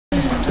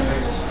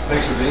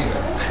Thanks for being here.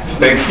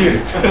 Thank you.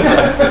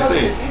 Nice to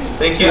see you.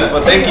 Thank you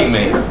for thanking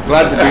me.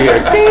 Glad to be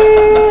here.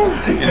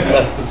 It's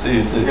nice to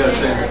see you too. Yeah,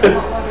 same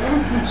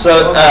here.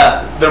 So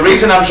the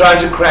reason I'm trying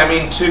to cram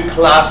in 2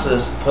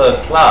 classes per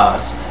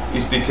class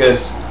is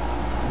because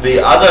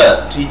the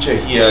other teacher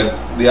here,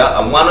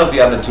 one of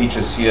the other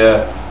teachers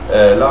here,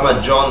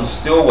 Lama John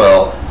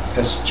Stillwell,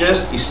 is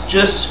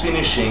just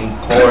finishing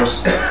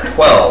course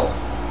 12.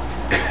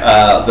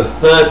 The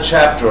 3rd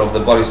chapter of the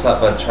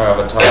Bodhisattva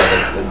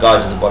Charavatara, the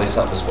Guide to the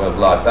Bodhisattva's Way of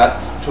Life. That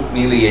took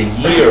nearly a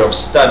year of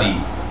study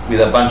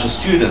with a bunch of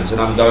students, and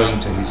I'm going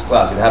to his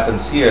class. It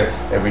happens here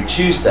every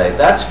Tuesday.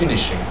 That's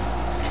finishing.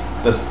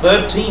 The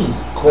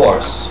 13th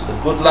course, the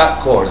Good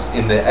Luck course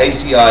in the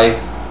ACI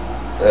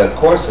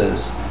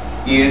courses,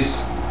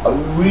 is a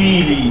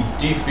really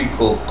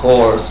difficult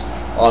course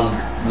on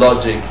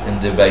logic and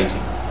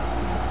debating.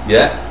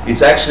 Yeah,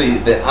 it's actually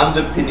the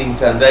underpinning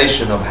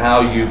foundation of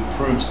how you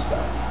prove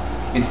stuff.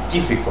 It's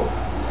difficult.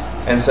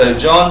 And so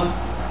John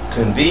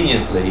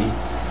conveniently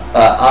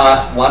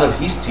asked one of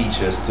his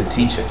teachers to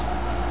teach it.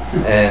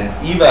 And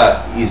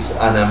Eva is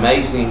an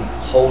amazing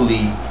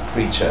holy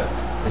preacher,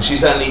 and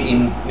she's only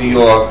in New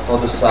York for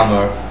the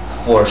summer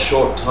for a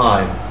short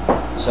time.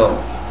 So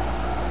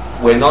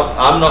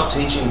I'm not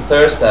teaching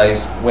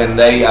Thursdays when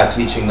they are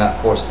teaching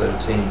that course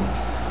 13.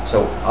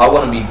 So I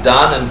want to be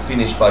done and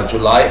finished by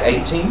July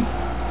 18th.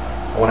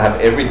 I want to have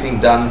everything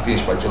done and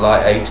finished by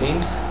July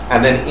 18th.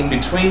 And then in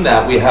between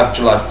that, we have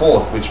July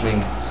 4th, which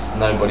means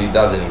nobody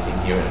does anything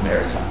here in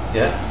America.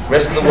 Yeah.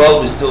 Rest of the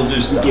world, we still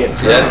do stuff. Yeah.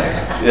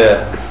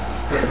 Yeah.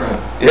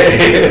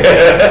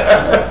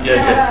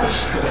 Yeah.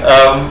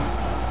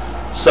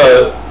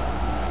 So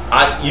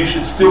you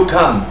should still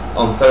come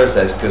on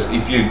Thursdays, because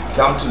if you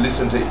come to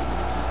listen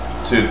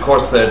to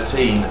course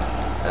 13,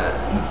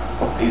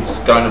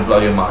 it's going to blow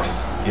your mind.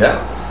 Yeah.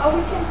 Oh,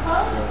 we can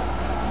come?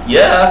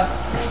 Yeah.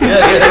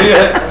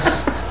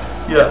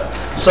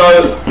 Yeah.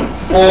 So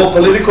for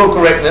political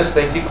correctness,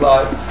 thank you,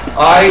 Clive.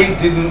 I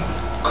didn't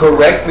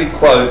correctly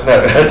quote.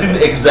 No, I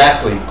didn't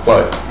exactly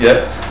quote.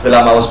 Yeah. The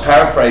Lama. I was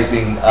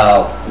paraphrasing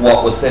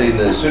what was said in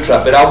the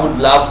Sutra, but I would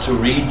love to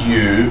read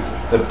you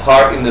the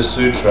part in the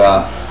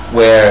Sutra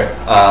where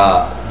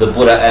the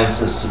Buddha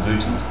answers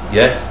Subhuti.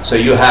 Yeah. So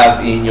you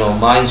have in your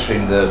mind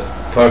stream the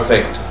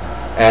perfect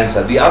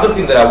answer. The other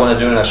thing that I want to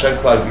do, and I showed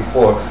Clive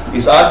before,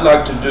 is I'd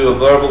like to do a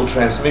verbal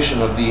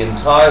transmission of the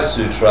entire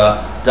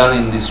sutra done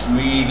in this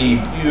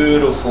really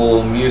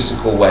beautiful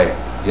musical way.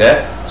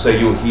 Yeah? So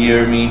you'll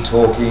hear me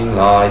talking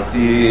like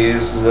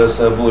this, the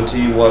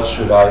Subhuti, what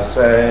should I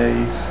say?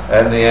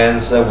 And the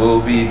answer will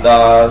be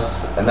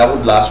thus. And that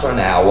would last for an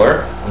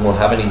hour, and we'll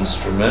have an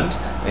instrument,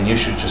 and you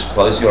should just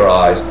close your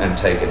eyes and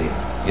take it in.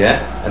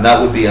 Yeah? And that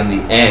would be on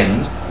the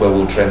end where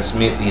we'll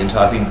transmit the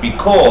entire thing,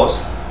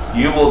 because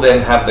you will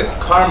then have the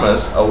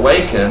karmas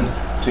awakened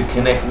to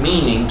connect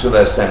meaning to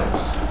those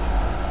centers.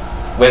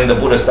 When the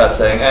Buddha starts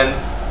saying, and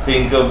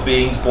think of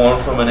beings born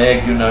from an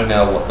egg, you know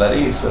now what that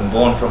is, and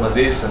born from a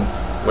this, and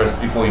whereas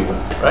before you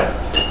wouldn't, right?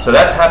 So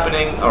that's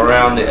happening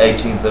around the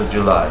 18th of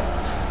July.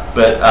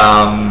 But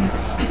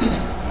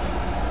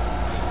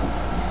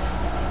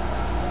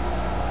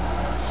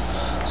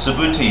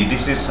Subhuti,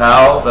 this is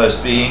how those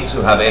beings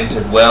who have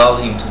entered well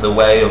into the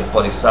way of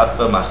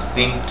Bodhisattva must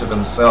think to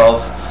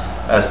themselves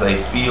as they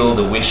feel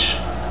the wish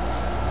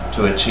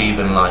to achieve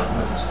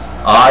enlightenment.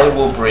 I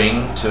will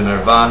bring to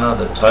nirvana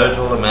the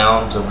total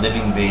amount of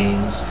living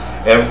beings,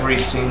 every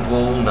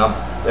single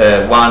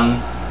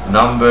one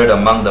numbered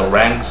among the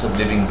ranks of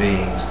living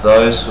beings,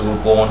 those who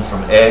were born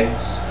from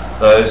eggs,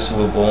 those who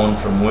were born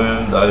from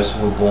womb, those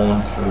who were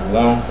born through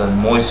warmth and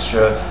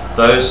moisture,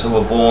 those who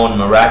were born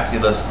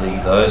miraculously,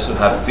 those who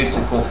have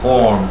physical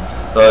form,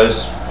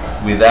 those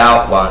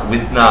without one,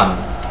 with none,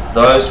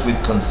 those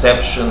with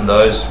conception,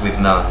 those with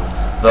none,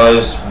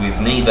 those with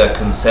neither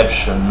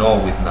conception nor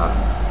with none,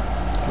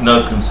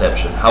 no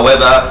conception.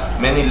 However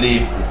many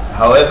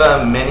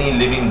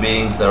living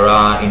beings there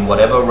are, in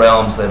whatever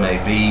realms there may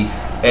be,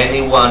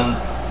 anyone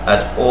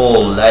at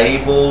all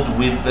labeled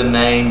with the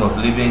name of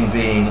living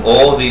being,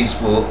 all these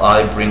will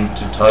I bring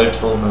to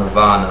total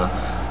nirvana,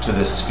 to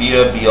the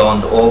sphere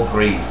beyond all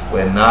grief,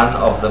 where none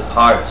of the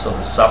parts of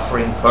a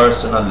suffering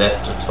person are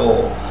left at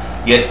all.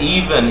 Yet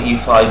even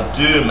if I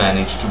do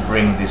manage to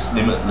bring this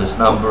limitless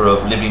number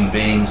of living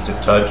beings to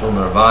total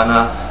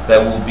nirvana,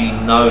 there will be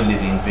no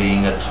living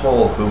being at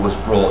all who was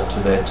brought to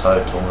their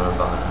total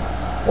nirvana.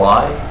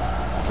 Why?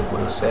 The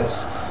Buddha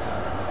says,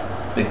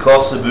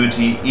 because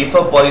Subhuti, if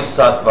a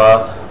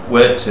bodhisattva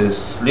were to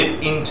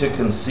slip into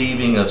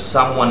conceiving of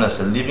someone as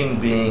a living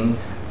being,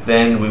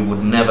 then we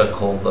would never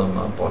call them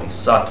a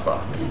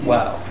bodhisattva.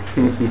 Wow.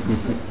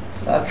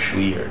 That's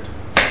weird.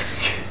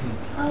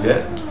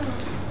 Yeah?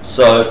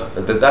 So,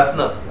 but that's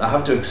not, I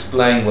have to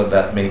explain what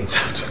that means. I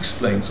have to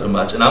explain so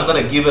much. And I'm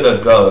going to give it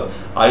a go.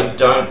 I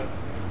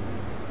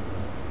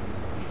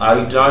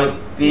don't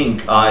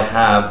think I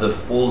have the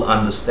full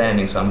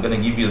understanding. So I'm going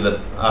to give you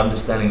the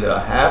understanding that I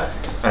have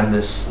and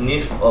the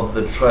sniff of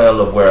the trail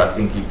of where I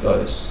think it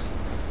goes.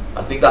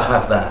 I think I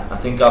have that. I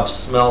think I've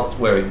smelt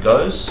where it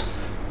goes.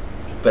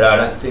 but I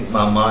don't think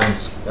my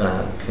mind's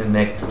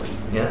connected.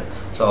 Yeah.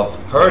 So I've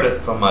heard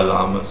it from my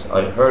lamas.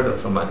 I heard it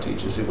from my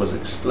teachers. It was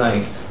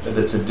explained that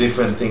it's a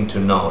different thing to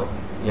know it.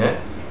 Yeah.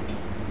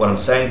 What I'm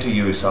saying to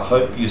you is, I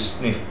hope you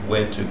sniff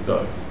where to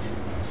go.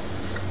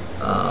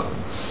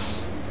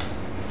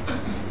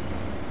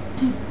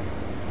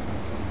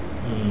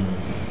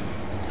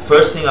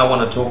 First thing I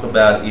want to talk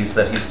about is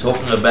that he's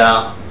talking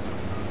about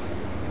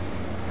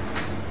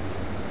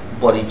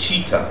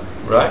bodhicitta,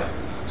 right?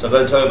 So I've got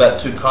to tell you about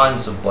two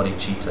kinds of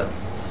bodhicitta,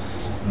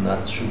 and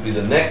that should be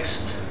the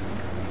next.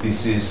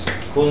 This is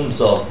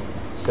Kunzop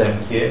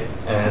Semkye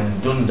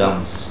and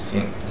Dundam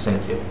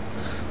Semkye.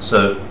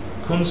 So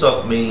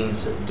Kunzop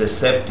means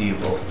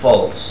deceptive or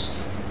false,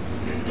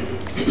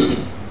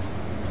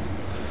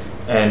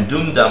 and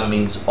Dundam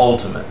means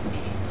ultimate.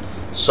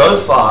 So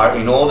far,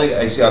 in all the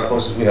ACI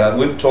courses we have,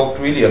 we've talked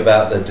really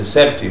about the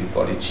deceptive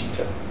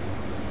bodhicitta.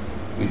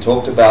 We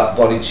talked about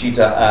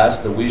bodhicitta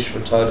as the wish for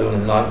total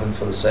enlightenment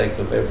for the sake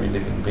of every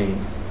living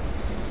being.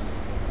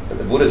 But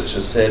the Buddha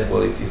just said,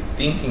 well, if you're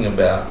thinking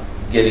about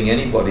getting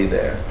anybody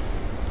there,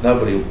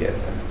 nobody will get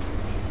there.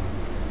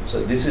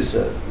 So this is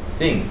a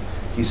thing.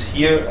 He's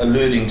here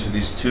alluding to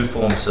these two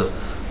forms of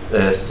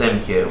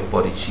Semkye or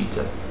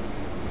bodhicitta.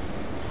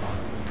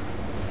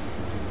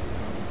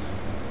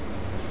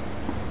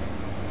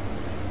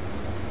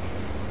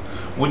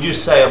 Would you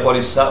say a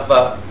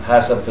bodhisattva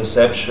has a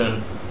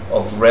perception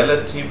of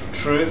relative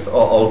truth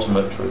or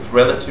ultimate truth?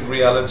 Relative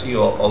reality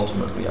or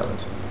ultimate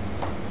reality?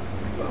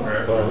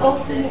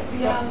 Ultimate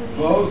reality.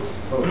 Both.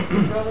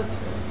 Relative.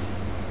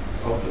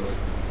 Ultimate.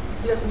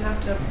 He doesn't have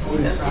to have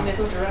seen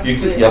emptiness directly. You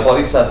could, yeah,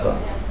 bodhisattva.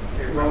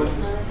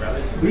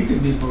 Relative. We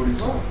could be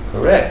bodhisattva.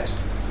 Correct.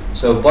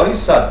 So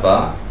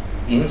bodhisattva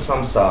in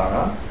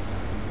samsara,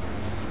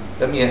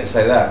 let me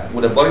say that,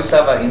 would a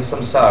bodhisattva in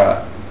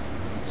samsara,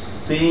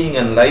 seeing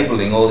and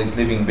labeling all these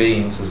living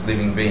beings as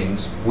living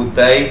beings, would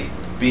they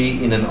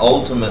be in an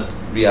ultimate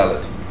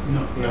reality?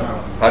 No.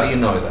 No. How do you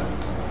know that?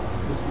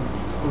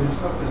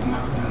 Bodhisattva is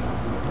not an ultimate.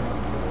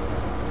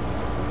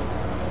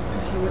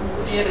 Because he wouldn't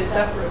see it as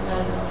separate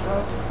from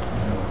himself.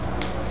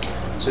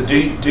 So do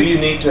you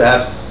need to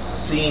have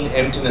seen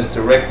emptiness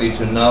directly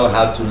to know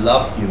how to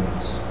love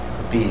humans,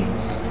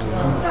 beings?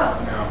 No.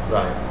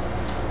 Right.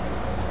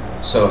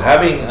 So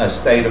having a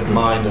state of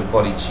mind of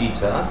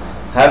bodhicitta,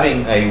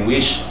 having a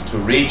wish to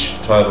reach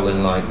total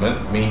enlightenment,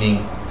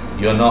 meaning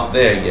you're not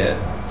there yet,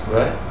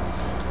 right?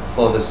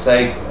 For the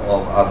sake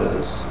of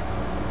others,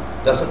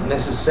 doesn't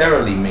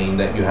necessarily mean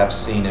that you have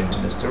seen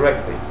emptiness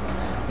directly.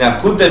 Now,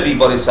 could there be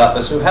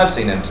bodhisattvas who have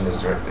seen emptiness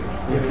directly?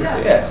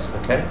 Yeah. Yes.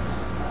 Okay.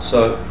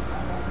 So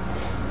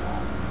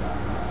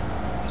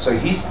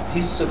he's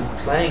sort of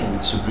playing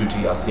with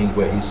Subhuti, I think,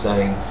 where he's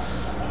saying,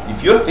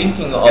 if you're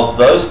thinking of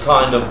those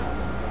kind of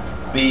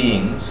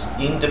beings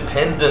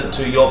independent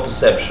to your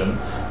perception,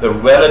 the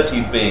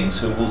relative beings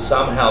who will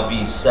somehow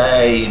be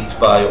saved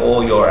by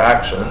all your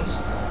actions,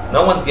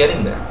 no one's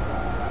getting there.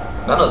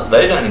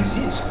 They don't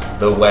exist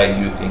the way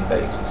you think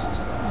they exist.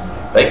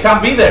 They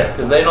can't be there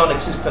because they're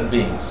non-existent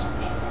beings.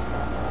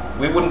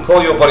 We wouldn't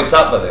call you a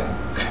bodhisattva then.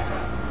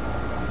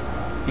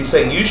 He's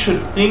saying you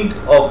should think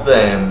of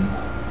them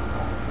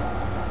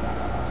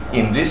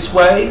in this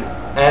way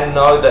and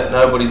know that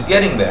nobody's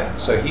getting there.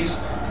 So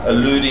he's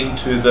alluding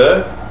to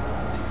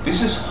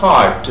this is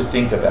hard to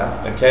think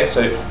about, okay?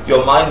 So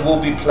your mind will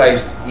be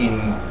placed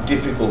in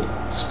difficult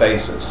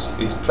spaces.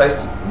 It's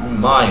placed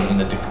mine in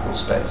a difficult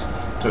space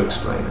to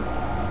explain it.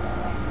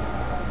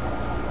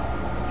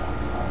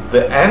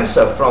 The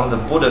answer from the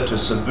Buddha to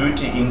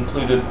Subhuti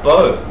included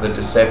both the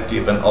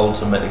deceptive and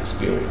ultimate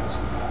experience.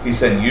 He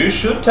said you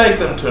should take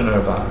them to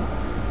nirvana.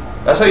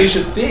 That's how you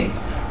should think.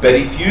 But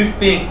if you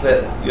think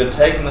that you're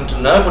taking them to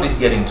nobody's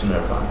getting to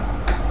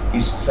nirvana,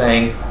 he's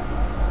saying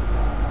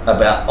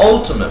about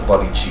ultimate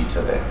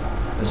bodhicitta there.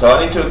 And so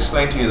I need to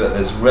explain to you that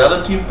there's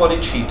relative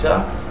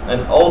bodhicitta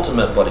and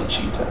ultimate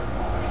bodhicitta.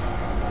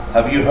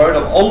 Have you heard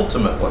of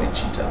ultimate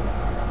bodhicitta?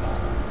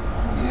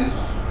 Yes.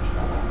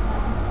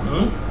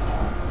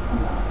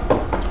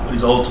 What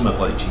is ultimate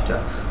bodhicitta?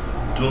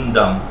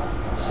 Dundam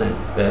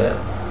Semkye.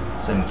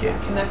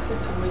 Connected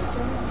to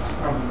wisdom?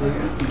 Probably. Is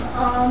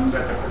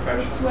that the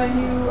perfection? It's when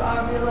you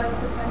realize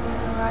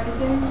dependent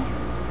arising,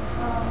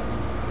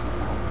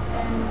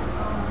 and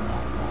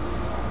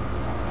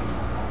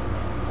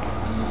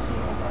you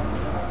see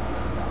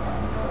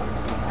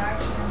notice the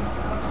actions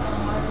of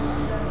someone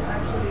that's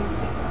actually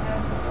taking them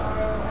to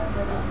sorrow, and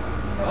that it's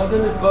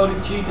Ultimate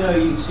bodhicitta,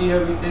 you see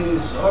everything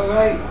is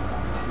alright.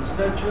 Is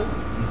that true?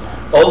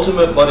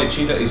 Ultimate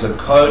bodhicitta is a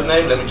code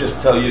name. Let me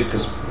just tell you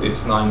because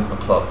it's 9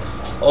 o'clock.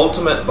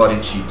 Ultimate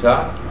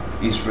bodhicitta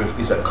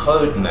is a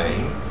code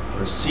name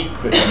or a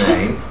secret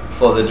name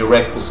for the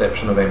direct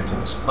perception of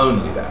emptiness.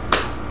 Only that.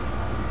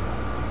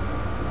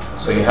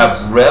 So you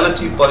have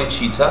relative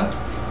bodhicitta,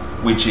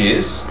 which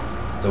is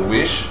the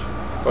wish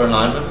for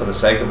enlightenment for the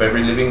sake of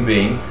every living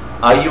being.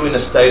 Are you in a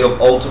state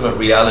of ultimate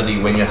reality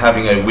when you're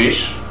having a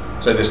wish?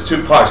 So there's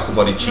two parts to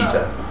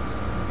bodhicitta.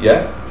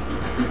 Yeah?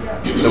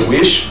 The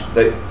wish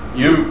that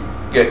you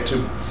get to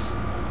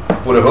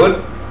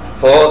Buddhahood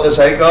for the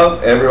sake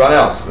of everyone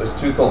else. There's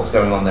two thoughts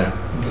going on there.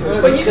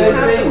 But you can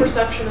have the thing.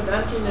 perception of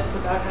emptiness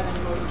without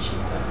having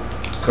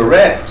bodhicitta.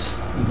 Correct.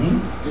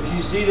 If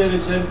you see that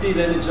it's empty,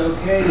 then it's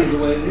okay the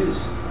way it is.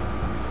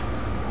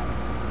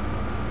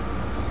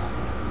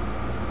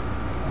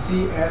 Is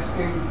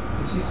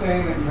he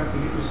saying that you have to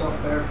get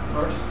yourself there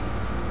first?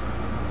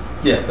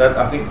 Yeah,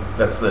 I think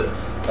that's a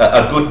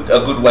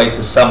good way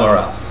to sum her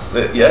up.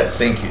 Yeah,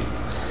 thank you.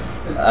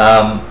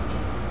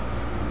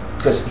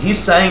 Because he's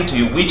saying to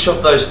you, which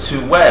of those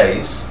two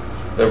ways,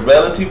 the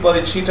relative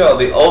bodhicitta or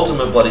the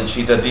ultimate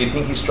bodhicitta, do you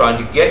think he's trying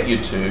to get you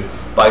to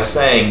by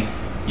saying,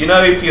 you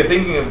know, if you're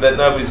thinking of that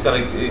nobody's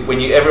going to, when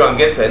everyone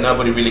gets there,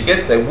 nobody really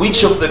gets there,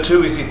 which of the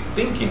two is he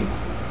thinking?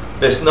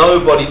 There's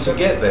nobody to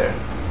get there.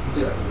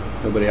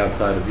 Nobody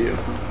outside of you.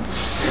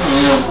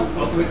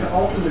 With the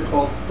ultimate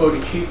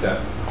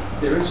bodhicitta,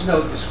 there is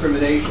no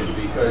discrimination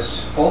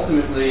because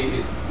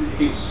ultimately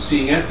he's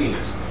seeing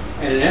emptiness.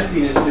 And in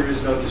emptiness there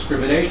is no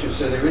discrimination,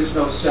 so there is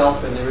no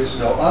self and there is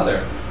no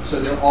other. So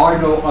there are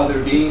no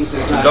other beings,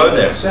 there's not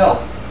a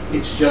self.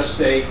 It's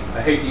just I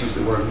hate to use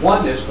the word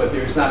oneness, but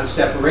there's not a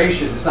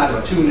separation, there's not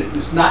a two,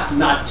 there's not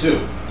two.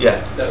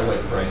 Yeah. That's a way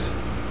to phrase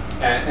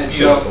it. And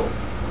Beautiful. so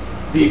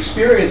the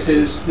experience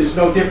is, there's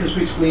no difference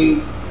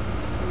between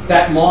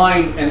that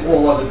mind and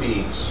all other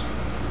beings.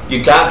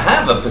 You can't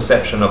have a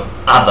perception of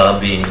other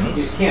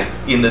beings You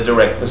can't. in the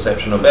direct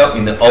perception of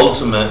in the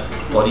ultimate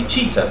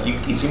bodhicitta.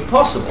 It's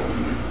impossible.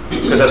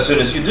 Because as soon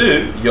as you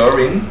do, you're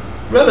in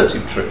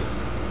relative truth.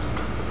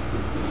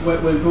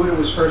 When Buddha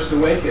was first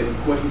awakened,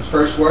 what his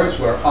first words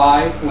were,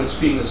 I, when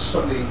speaking of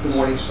the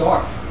morning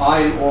star,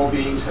 I and all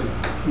beings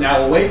have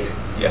now awakened.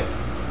 Yeah.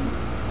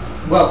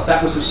 Well,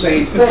 that was the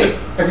same thing.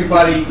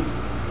 Everybody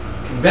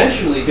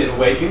conventionally did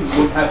awaken,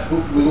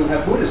 we wouldn't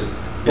have Buddhism.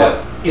 Yeah.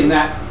 But in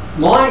that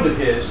mind of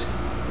his,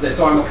 that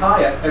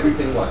Dharmakaya,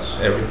 everything was.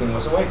 Everything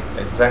was awake.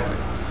 Exactly.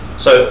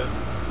 So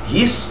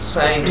he's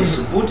saying to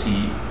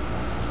Subhuti,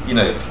 you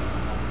know,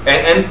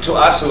 and to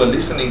us who are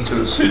listening to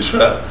the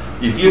sutra,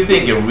 if you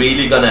think you're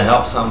really going to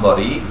help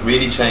somebody,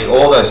 really change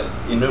all those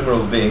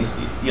innumerable beings,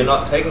 you're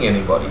not taking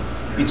anybody.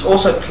 It's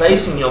also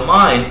placing your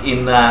mind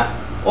in that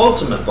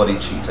ultimate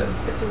bodhicitta.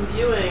 It's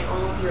imbuing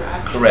all of your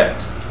actions.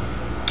 Correct.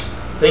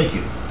 Thank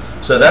you.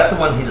 So that's the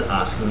one he's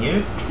asking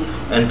you.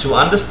 And to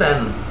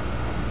understand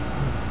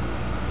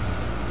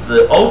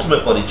the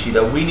ultimate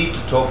bodhicitta, we need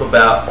to talk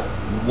about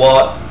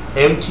what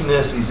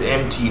emptiness is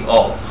empty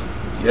of.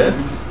 Yeah?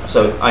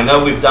 So I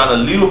know we've done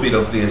a little bit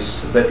of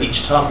this, but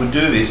each time we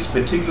do this,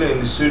 particularly in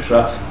the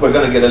sutra, we're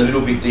going to get a little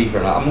bit deeper.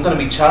 Now I'm going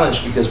to be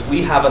challenged because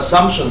we have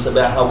assumptions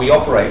about how we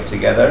operate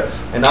together,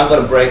 and I'm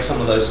going to break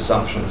some of those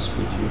assumptions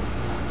with you.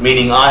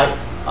 Meaning I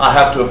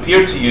have to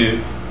appear to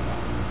you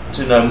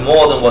to know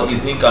more than what you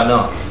think I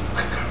know.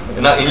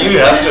 And you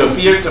have to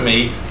appear to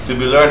me to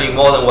be learning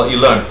more than what you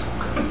learned.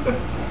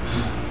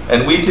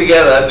 And we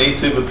together need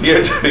to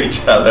appear to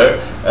each other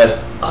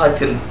as I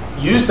can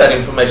use that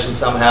information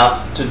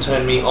somehow to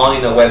turn me on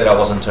in a way that I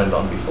wasn't turned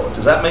on before.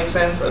 Does that make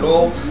sense at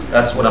all?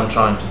 That's what I'm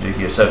trying to do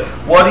here. So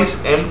what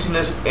is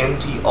emptiness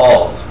empty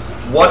of?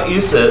 What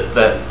is it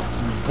that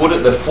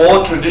the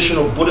four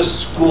traditional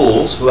Buddhist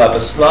schools who have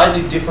a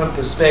slightly different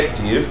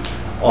perspective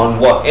on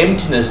what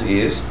emptiness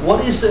is,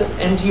 what is it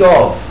empty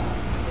of?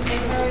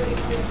 Inherent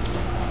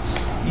existence.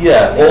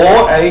 Yeah,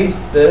 or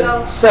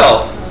the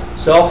self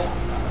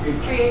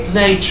Creation.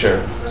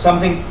 nature,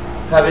 something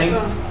having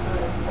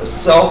a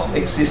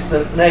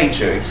self-existent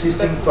nature,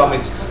 existing from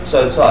its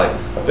side.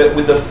 But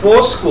with the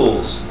four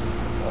schools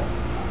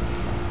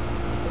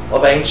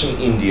of ancient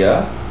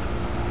India,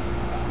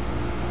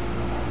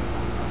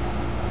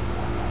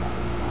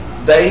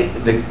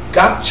 the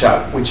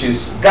gaccha, which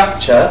is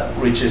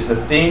the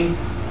thing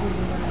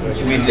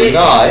we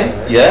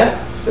deny, yeah,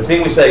 the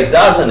thing we say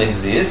doesn't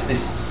exist,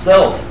 this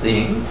self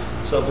thing,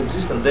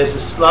 self-existent, there's a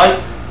slight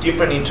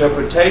different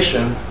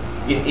interpretation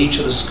in each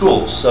of the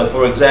schools. So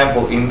for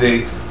example, in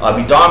the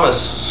Abhidharma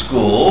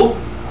school,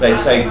 they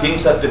say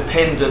things are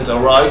dependent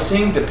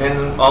arising,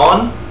 dependent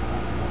on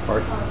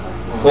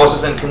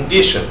causes and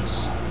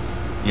conditions.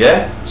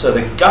 Yeah? So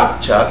the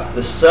gaccha,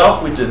 the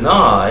self we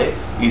deny,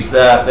 is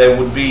that there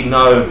would be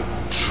no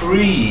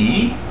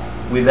tree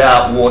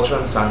without water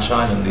and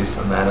sunshine and this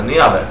and that and the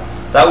other.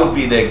 That would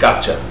be their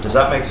gaccha. Does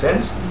that make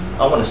sense?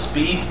 I want to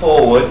speed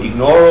forward,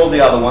 ignore all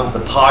the other ones, the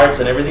parts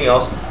and everything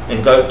else,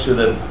 and go to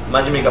the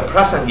Majjhimika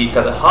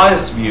Prasangika, the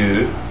highest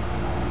view,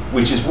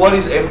 which is what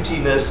is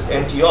emptiness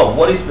empty of?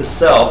 What is the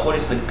self? What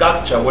is the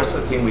gaccha? What's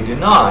the thing we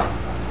deny?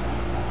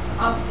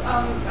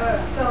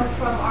 Self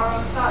from our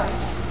own side.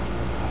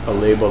 A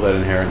label that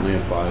inherently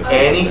applies.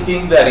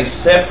 Anything that is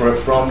separate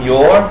from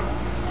your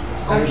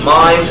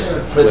mind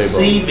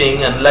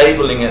perceiving and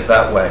labeling it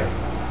that way,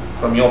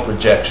 from your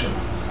projection.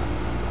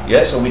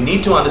 Yeah, so we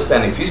need to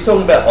understand, if he's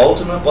talking about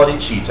ultimate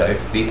bodhicitta,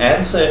 if the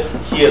answer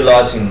here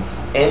lies in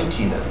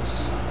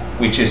emptiness,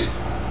 which is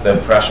the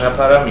prajna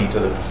paramita,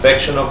 the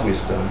perfection of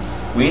wisdom,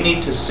 we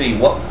need to see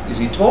what is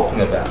he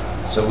talking about.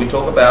 So we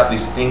talk about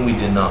this thing we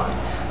deny.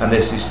 And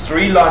there's this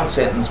 3-line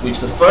sentence, which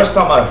the first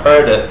time I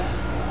heard it,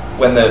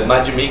 when the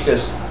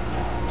Madhyamikas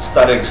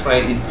started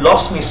explaining, it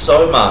lost me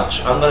so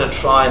much. I'm going to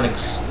try and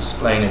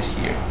explain it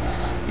here.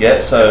 Yeah,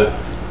 so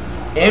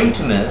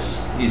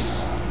emptiness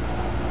is,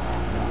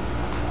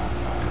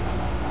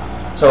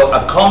 so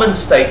a common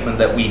statement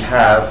that we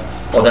have,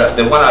 or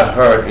the one I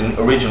heard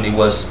originally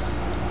was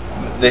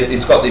that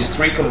it's got these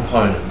three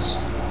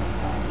components.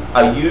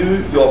 Are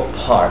you your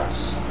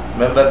parts?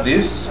 Remember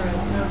this?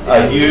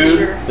 Are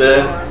you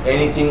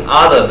anything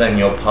other than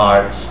your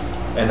parts?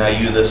 And are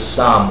you the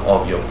sum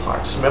of your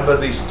parts? Remember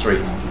these three,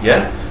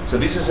 yeah? So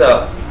this is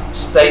a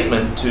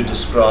statement to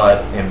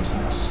describe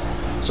emptiness.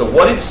 So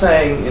what it's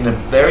saying in a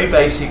very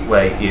basic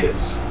way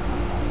is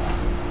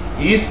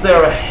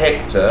there a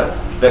hector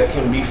that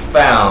can be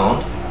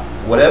found,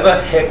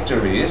 whatever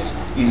hector is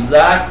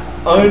that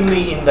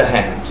only in the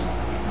hand?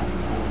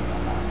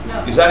 No.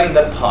 Is that in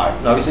the part?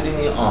 No, is it in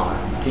the arm?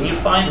 Can you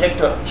find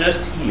hector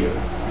just here?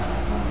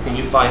 Can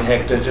you find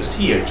hector just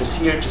here, just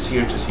here, just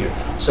here, just here?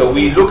 So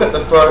we look at the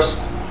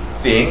first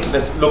thing,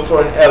 let's look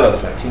for an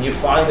elephant. Can you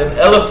find an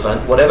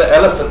elephant, whatever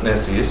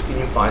elephantness is, can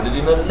you find it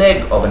in a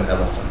leg of an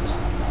elephant?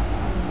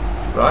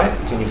 Right?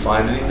 Can you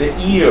find it in the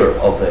ear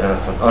of the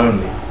elephant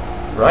only?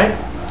 Right?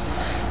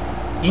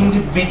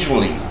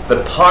 Individually,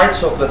 the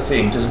parts of the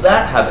thing, does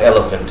that have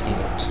elephant in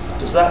it?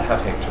 Does that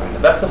have hector in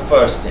it? That's the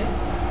first thing.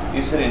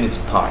 Is it in its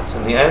parts?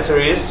 And the answer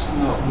is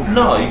No.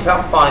 no, you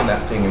can't find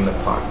that thing in the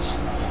parts.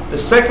 The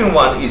second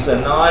one is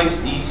a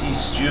nice, easy,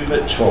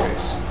 stupid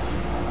choice.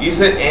 Is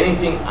it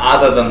anything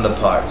other than the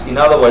parts? In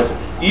other words,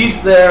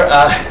 is there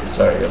a,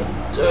 sorry,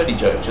 a dirty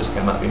joke just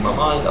came up in my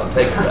mind, I'll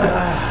take it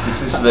back.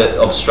 This is the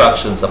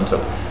obstructions I'm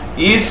talking.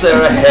 Is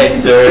there a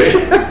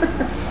hector?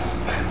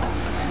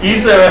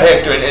 Is there a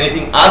hector in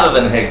anything other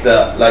than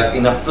hector, like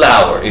in a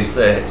flower? Is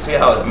there, see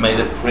how I made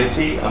it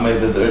pretty? I made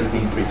the dirty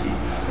thing pretty.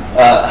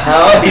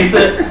 How is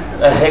there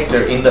a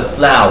hector in the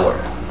flower?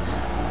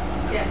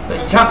 Yes.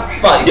 You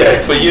can't find,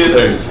 yeah, for you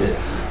there is.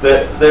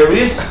 There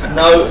is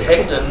no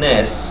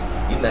hectorness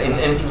in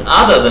anything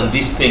other than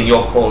this thing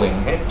you're calling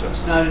hector.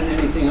 It's not in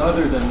anything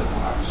other than the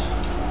parts.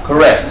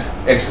 Correct.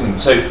 Excellent.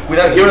 So we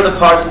know here are the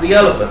parts of the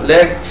elephant: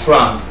 leg,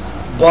 trunk,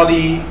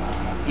 body,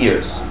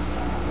 ears.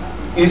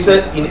 Is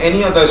it in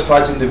any of those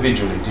parts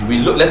individually? Did we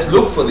look? Let's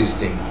look for this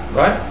thing,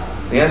 right?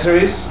 The answer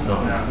is no.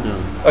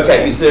 No.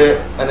 Okay. Is there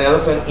an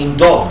elephant in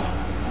dog?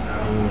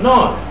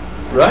 No.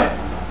 Right?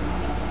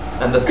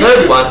 And the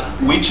third one,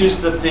 which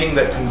is the thing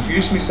that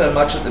confused me so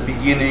much at the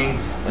beginning,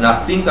 and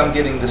I think I'm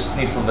getting the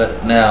sniff of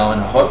it now, and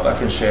I hope I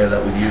can share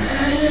that with you.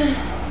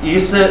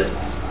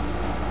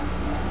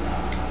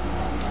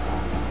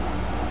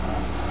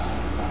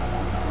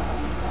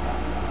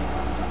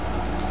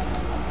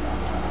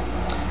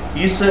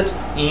 Is it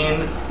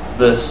in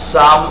the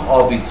sum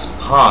of its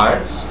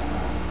parts,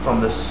 from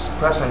the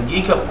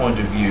Prasangika point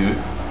of view,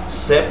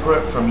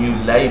 separate from you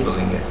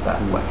labeling it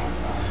that way?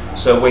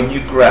 So when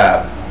you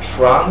grab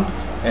trunk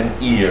and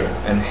ear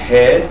and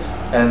head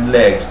and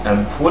legs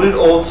and put it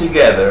all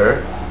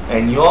together,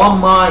 and your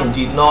mind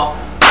did not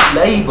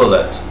label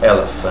it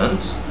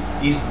elephant,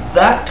 is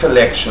that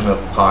collection of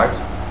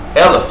parts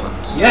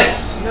elephant?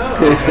 Yes. No.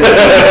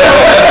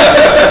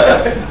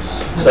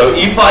 So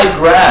if I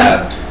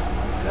grabbed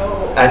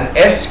No. an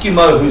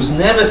Eskimo who's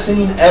never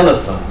seen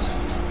elephant,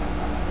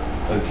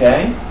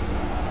 okay,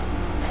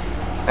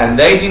 and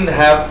they didn't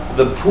have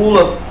the pool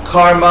of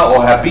karma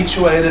or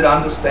habituated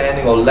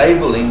understanding or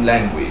labeling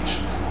language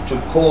to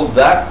call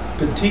that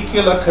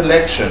particular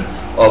collection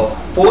of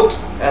foot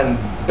and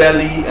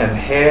belly and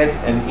head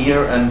and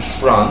ear and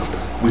trunk,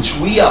 which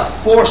we are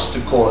forced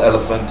to call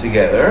elephant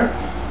together,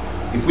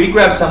 if we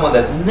grab someone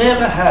that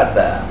never had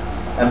that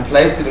and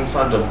placed it in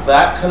front of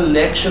that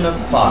collection of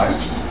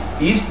parts,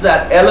 is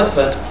that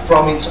elephant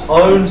from its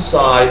own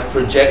side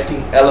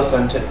projecting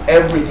elephant to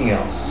everything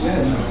else?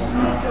 Yes.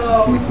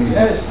 No.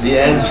 Yes. The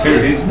answer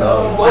is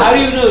no. Well, how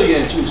do you know the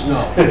answer is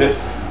no?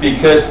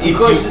 Because if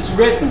Because you, it's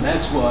written,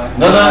 that's why.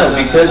 no,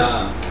 because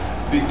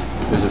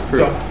There's a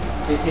proof.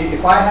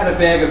 If I had a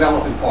bag of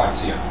elephant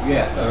parts here,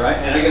 Yeah, all right,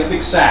 and I get a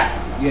big sack,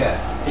 yeah.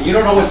 and you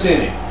don't know what's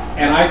in it,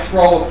 and I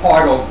throw a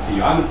part over to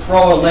you, I'm gonna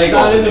throw a leg It's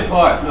not over in the it.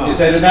 part, no. Is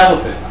that an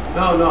elephant?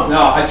 No, no.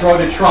 No, I throw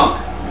the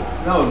trunk.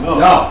 No, no.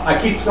 No, I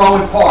keep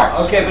throwing parts.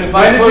 Okay, but if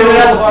When I is put it all an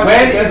the elephant? parts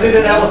When together- is it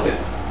an elephant?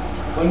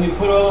 When you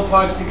put all the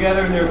parts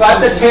together and they're...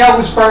 But the functioning- tail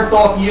was burnt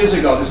off years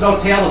ago. There's no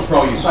tail to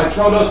throw you, so I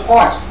throw those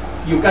parts.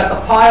 You've got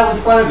the pile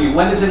in front of you.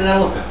 When is it an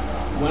elephant?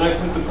 When I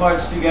put the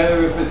parts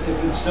together, if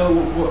it still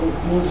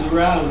moves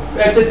around,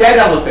 It's a dead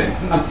elephant.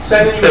 I'm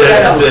sending you a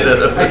dead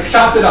elephant. I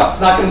chopped it up.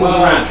 It's not going to move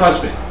Well, around.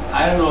 Trust me.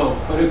 I don't know,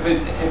 but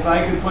if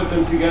I could put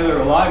them together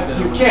alive, then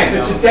it You would can't. be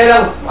It's a down. dead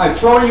elephant. I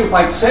throw you. If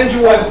I send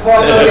you all the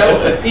parts of the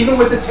elephant, even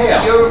with the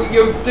tail.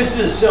 This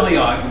is a silly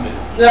argument.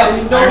 No,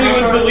 And don't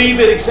even believe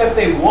it except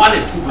they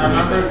wanted to believe I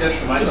remember it. Dish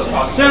Michael This is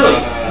talking silly.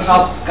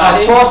 about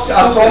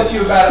I'll talk to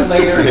you about it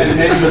later, and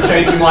maybe you'll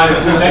change your mind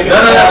if we make it. no,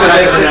 but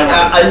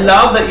I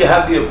love that you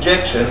have the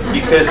objection,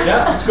 because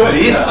Yeah, it's good.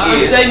 this I'm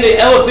is saying the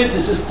elephant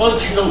is a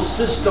functional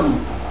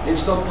system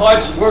It's the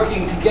parts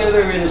working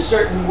together in a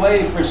certain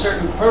way for a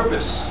certain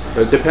purpose.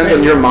 But it depends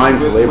on your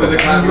mind's label. With the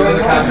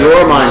context.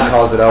 Your mind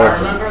calls it I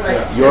elephant. remember,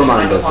 like, Your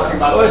mind does talking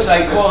that. Of about course,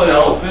 I the call it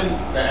cell, elephant,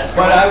 the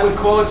but I Eskimo. would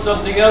call it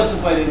something else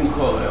if I didn't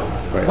call it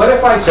elephant. Right. What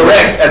if I say-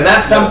 Correct, and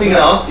that something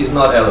else is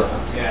not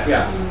elephant.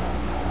 Yeah.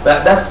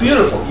 That's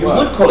beautiful. You Wow.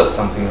 would call it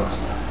something else.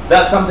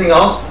 That something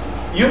else,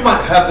 you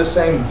might have the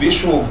same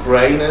visual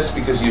grayness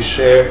because you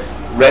share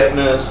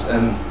redness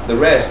and the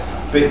rest,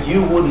 but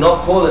you would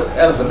not call it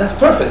elephant. That's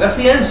perfect. That's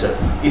the answer.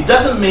 It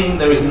doesn't mean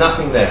there is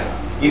nothing there.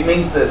 It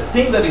means the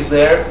thing that is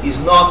there is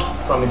not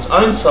from its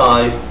own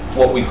side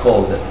what we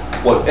called it.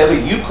 Whatever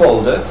you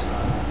called it,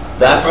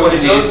 that's From what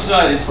it its own is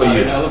side, it's for not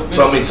you. an elephant?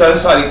 From its own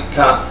side, it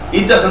can't.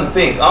 It doesn't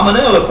think I'm an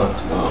elephant.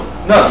 No.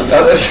 No,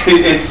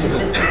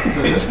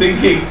 it's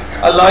thinking,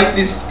 I like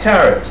this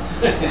carrot.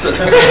 So,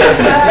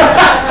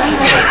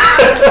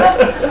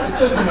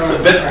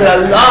 but I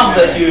love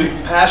that you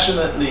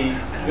passionately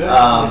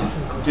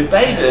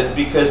debated,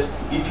 because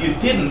if you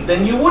didn't,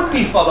 then you would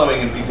be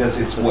following it because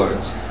it's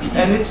words.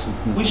 And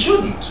we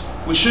shouldn't.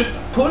 We should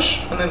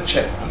push and then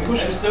check and push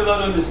I it. still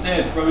don't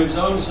understand. From its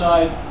own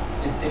side,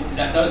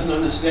 that doesn't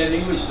understand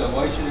English, so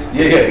why should it?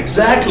 Yeah,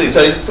 exactly.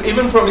 So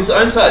even from its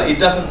own side, it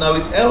doesn't know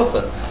it's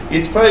elephant.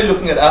 It's probably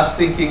looking at us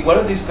thinking, what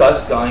are these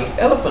guys going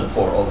elephant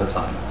for all the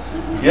time?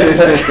 Yeah,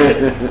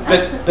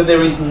 but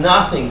there is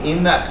nothing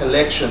in that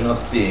collection of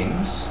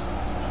things.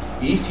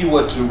 If you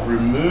were to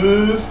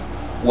remove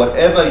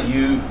whatever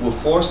you were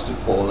forced to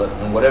call it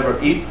and whatever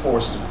it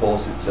forced to call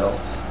itself,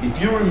 if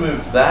you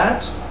remove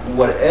that,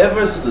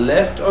 whatever's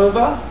left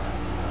over,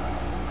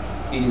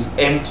 it is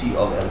empty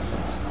of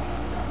elephant.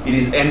 It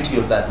is empty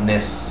of that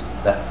ness,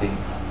 that thing.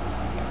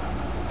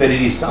 But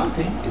it is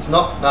something. It's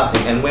not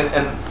nothing.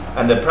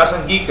 And the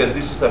prasangikas,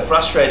 this is the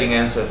frustrating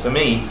answer for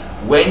me.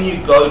 When you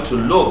go to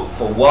look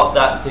for what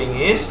that thing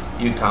is,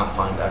 you can't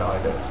find that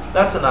either.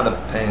 That's another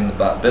pain in the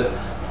butt. But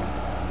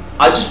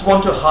I just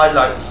want to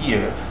highlight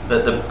here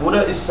that the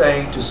Buddha is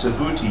saying to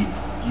Subhuti,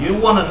 you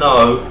want to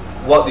know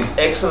what these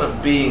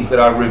excellent beings that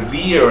I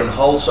revere and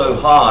hold so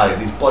high,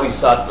 these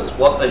bodhisattvas,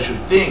 what they should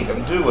think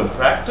and do and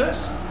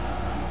practice?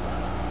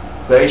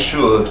 They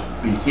should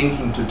be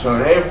thinking to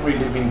turn every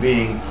living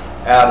being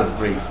out of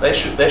grief. They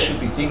should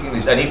be thinking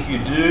this. And if you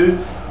do,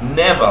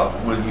 never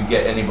will you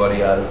get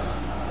anybody out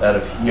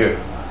of here.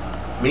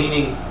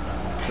 Meaning,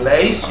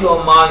 place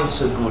your mind,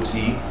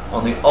 Subhuti,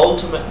 on the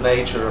ultimate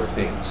nature of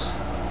things.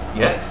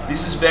 Yeah,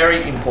 this is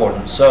very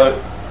important. So,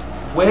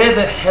 where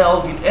the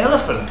hell did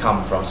elephant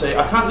come from? So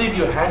I can't leave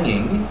you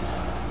hanging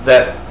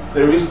that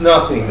there is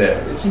nothing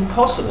there. It's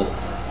impossible.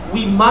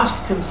 We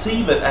must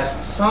conceive it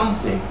as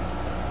something.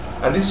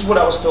 And this is what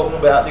I was talking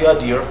about, the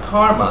idea of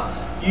karma.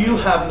 You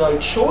have no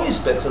choice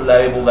but to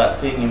label that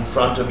thing in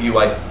front of you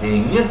a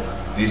thing.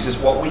 This is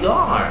what we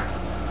are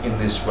in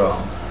this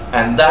realm.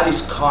 And that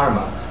is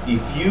karma.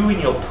 If you in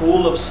your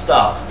pool of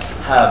stuff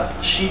have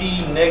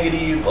shitty,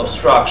 negative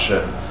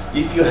obstruction,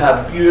 if you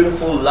have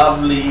beautiful,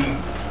 lovely,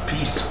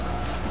 peace,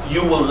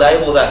 you will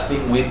label that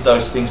thing with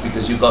those things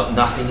because you've got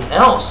nothing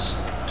else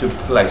to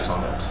place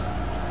on it.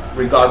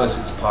 Regardless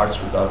its parts,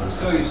 regardless.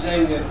 So you're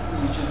saying that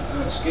we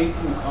should escape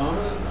from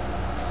karma?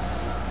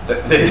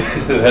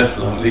 That's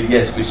lovely.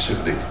 Yes, we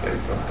should escape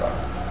from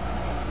karma.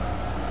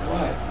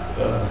 Why?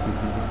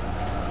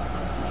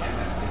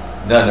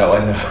 No,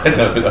 I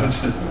know, but I'm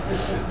just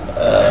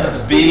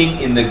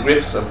being in the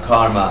grips of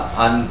karma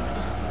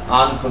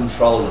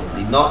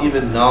uncontrollably, not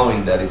even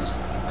knowing that it's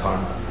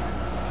karma.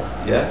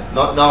 Yeah,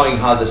 not knowing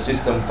how the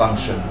system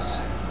functions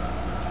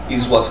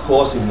is what's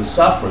causing the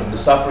suffering. The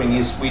suffering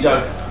is we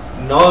don't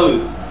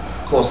know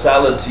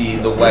causality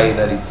the way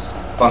that it's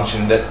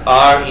functioning, that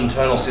our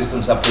internal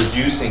systems are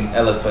producing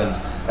elephant,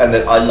 and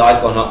that I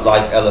like or not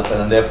like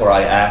elephant, and therefore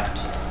I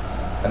act.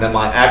 And that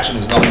my action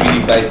is not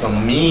really based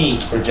on me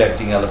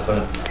projecting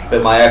elephant,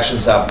 but my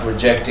actions are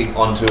projecting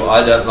onto,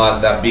 I don't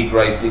like that big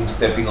grey thing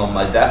stepping on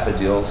my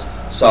daffodils,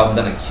 so I'm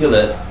going to kill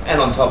it, and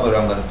on top of it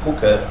I'm going to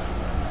cook it.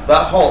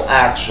 That whole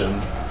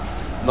action,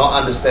 not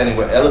understanding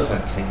where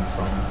elephant came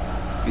from,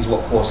 is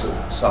what causes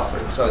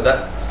suffering. So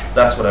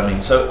that's what I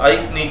mean. So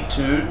I need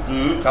to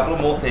do a couple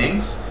of more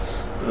things.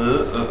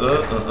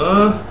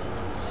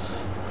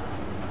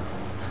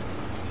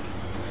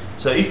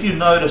 So if you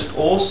noticed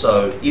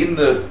also in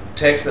the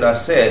text that I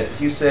said,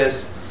 he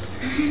says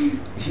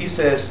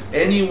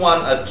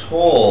anyone at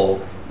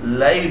all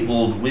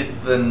labeled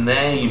with the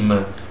name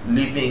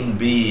living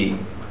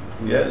being.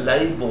 Yeah,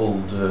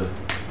 labeled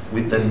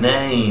with the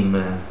name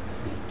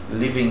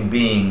living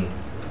being.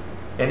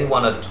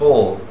 Anyone at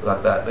all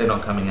like that, they're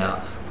not coming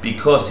out.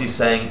 Because he's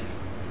saying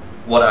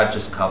what I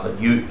just covered.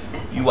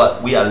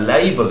 We are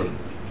labeling.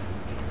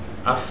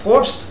 Are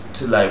forced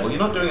to label. You're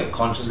not doing it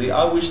consciously.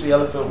 I wish the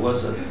elephant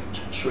was a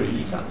tree.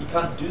 You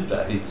can't do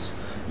that.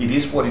 It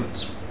is what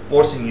it's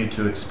forcing you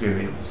to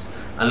experience,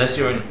 unless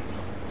you're in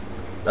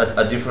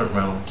a different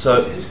realm.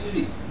 So,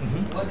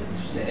 What did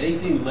you say?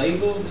 Anything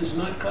labeled is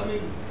not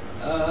coming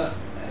to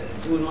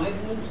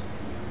enlightenment?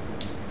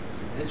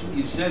 That's what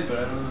you said, but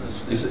I don't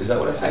understand. is that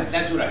what I said?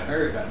 That's what I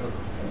heard. I don't know.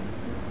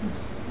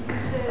 You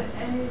said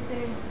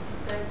anything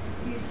that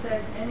he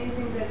said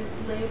anything that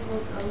is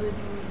labeled a living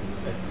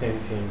A being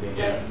sentient being.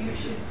 that you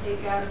should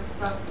take out of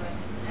suffering.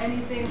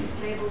 Anything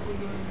labeled a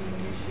human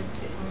being you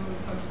should remove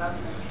from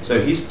suffering. So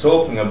he's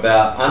talking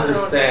about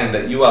understand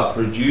that you are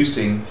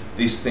producing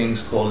these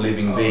things called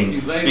living Oh, being.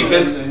 if you label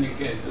Because, them, then you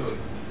can't do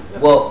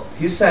it. well,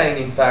 he's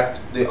saying in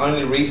fact the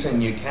only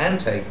reason you can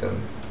take them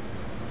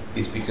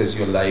is because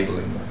you're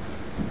labeling them.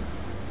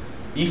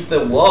 If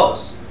there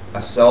was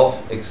a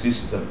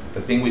self-existent,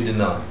 the thing we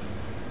deny,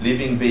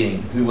 living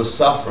being who was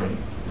suffering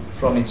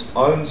from its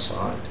own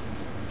side,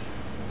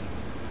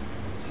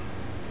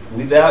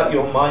 without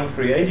your mind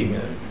creating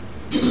it,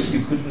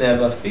 you could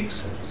never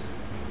fix it.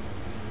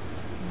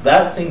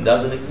 That thing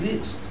doesn't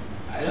exist.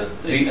 I don't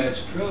think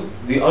that's true.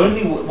 The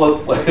only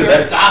well, If you're a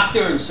that's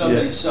doctor and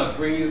somebody's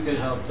suffering, you can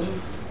help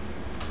them,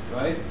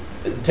 right?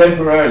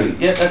 temporarily.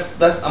 Yeah,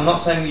 that's. I'm not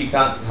saying you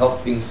can't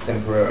help things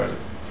temporarily.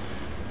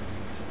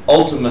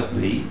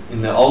 Ultimately,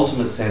 in the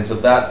ultimate sense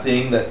of that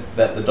thing that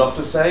the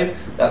doctor saved,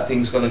 that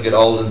thing's going to get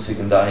old and sick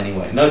and die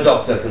anyway. No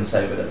doctor can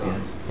save it at the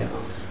end. Yeah.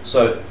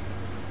 So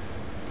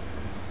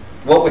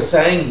what we're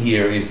saying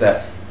here is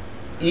that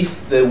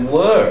if they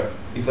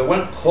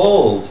weren't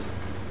called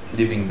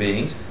living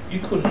beings, you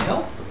couldn't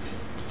help them,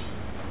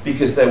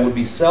 because they would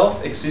be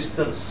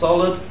self-existent,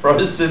 solid,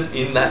 frozen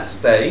in that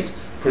state,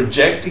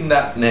 projecting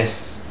that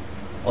ness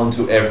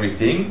onto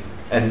everything,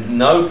 and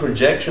no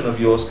projection of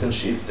yours can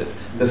shift it.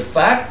 The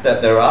fact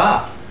that there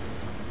are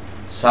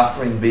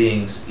suffering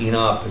beings in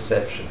our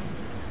perception,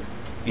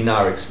 in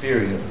our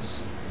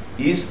experience,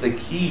 is the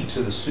key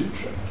to the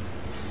sutra.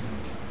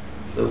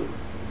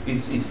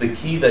 It's the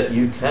key that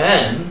you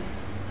can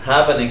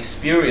have an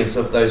experience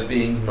of those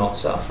beings not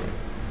suffering.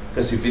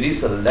 Because if it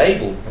is a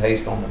label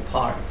based on the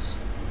parts,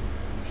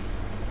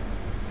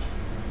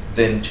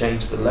 then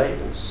change the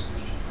labels.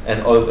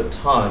 And over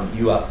time,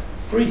 you are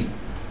free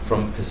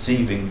from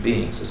perceiving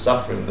beings as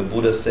suffering. The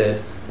Buddha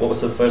said, what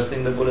was the first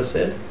thing the Buddha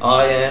said?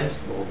 I and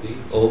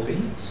all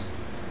beings.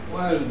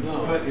 Well,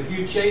 no. But if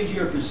you change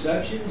your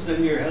perceptions,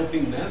 then you're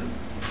helping them.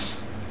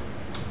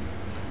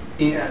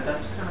 Yeah,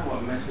 that's kind of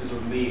what messes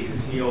with me.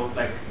 Is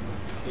like,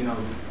 you know,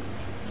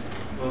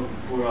 the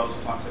Buddha also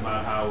talks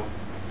about how,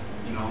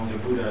 you know, only a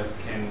Buddha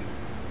can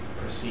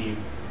perceive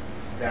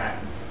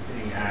that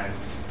thing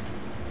as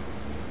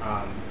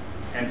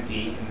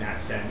empty in that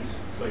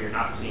sense. So you're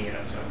not seeing it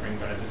as suffering,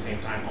 but at the same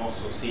time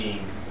also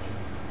seeing.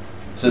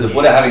 So the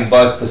Buddha having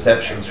both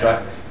perceptions,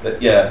 right?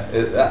 That, yeah,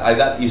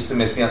 that used to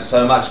mess me up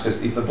so much,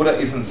 because if the Buddha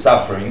isn't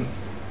suffering,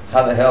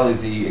 how the hell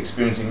is he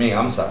experiencing me?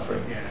 I'm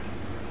suffering. Yeah.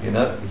 You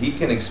know, he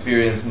can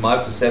experience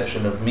my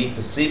perception of me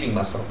perceiving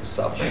myself as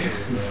suffering.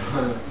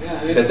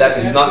 Yeah, But that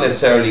is not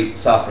necessarily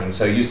suffering.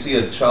 So you see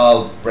a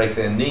child break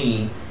their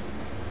knee,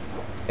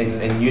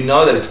 and you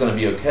know that it's going to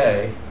be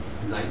okay.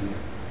 Nightmare.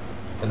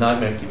 A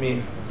nightmare. Give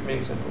me an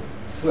example.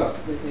 Well,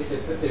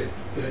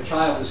 if a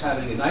child is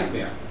having a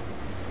nightmare,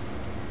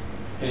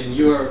 and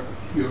you're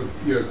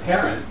a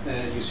parent,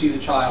 and you see the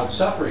child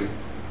suffering,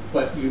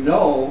 but you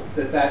know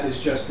that is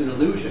just an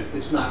illusion.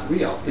 It's not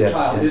real. The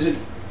child isn't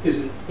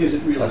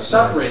really That's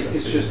suffering. nice.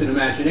 It's That's just really an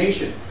nice.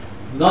 imagination.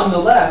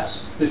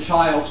 Nonetheless, the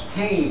child's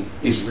pain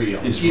is real,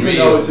 It's even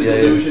real, though it's an yeah, yeah.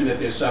 illusion that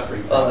they're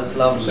suffering from. Oh, that's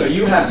lovely. So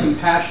you have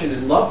compassion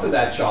and love for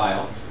that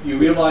child. You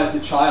realize the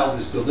child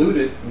is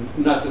deluded,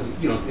 not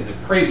in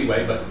a crazy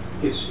way, but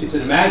it's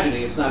an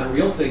imagining. It's not a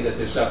real thing that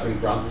they're suffering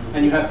from,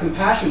 and you have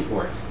compassion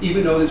for it,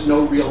 even though there's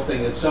no real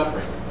thing that's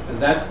suffering. And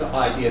that's the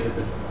idea that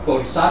the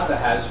Bodhisattva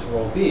has for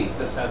all beings.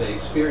 That's how they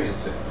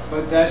experience it.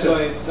 But that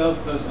by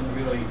itself doesn't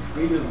really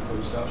free them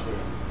from suffering.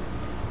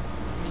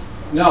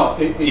 No,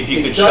 If you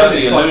it could show doesn't,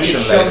 the but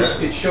illusion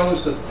later. it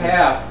shows the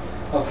path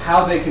of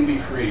how they can be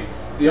free.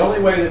 The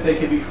only way that they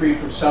can be free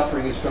from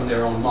suffering is from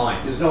their own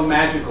mind. There's no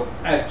magical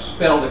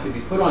spell that can be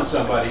put on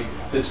somebody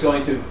that's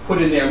going to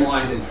put in their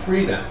mind and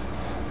free them.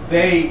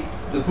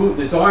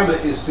 The Dharma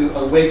is to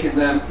awaken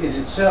them in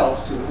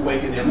itself, to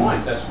awaken their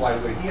minds. That's why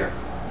we're here.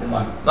 No,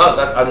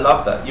 I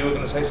love that. You were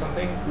going to say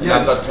something? And Yeah,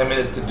 I've got 10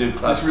 minutes to do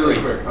class Just really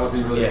 3. quick, I'll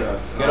be really Yeah,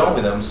 fast. get on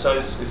with them. It's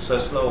so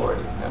slow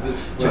already.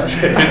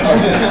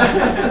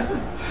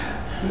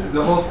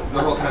 The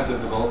whole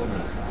concept of ultimate,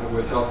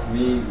 what's helped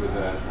me with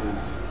that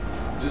is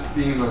just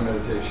being in my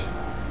meditation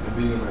and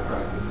being in my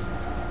practice,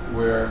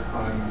 where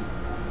I'm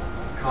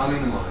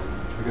calming the mind,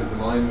 because the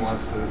mind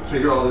wants to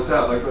figure all this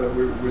out. Like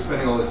we're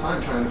spending all this time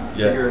trying to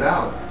figure it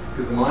out,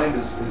 because the mind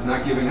is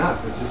not giving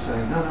up. It's just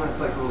saying, no, it's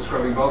like little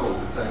scrubbing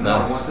bubbles. It's saying, no,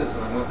 I want this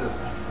and I want this.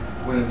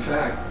 When in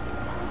fact,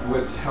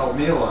 what's helped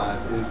me a lot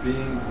is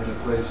being in a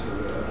place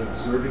of an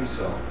observing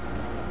self,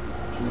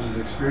 which is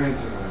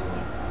experiencing my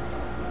mind.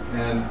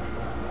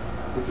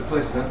 And it's a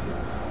place of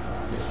emptiness.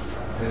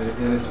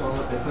 And it's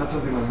not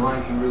something my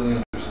mind can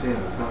really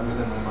understand. It's not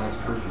within my mind's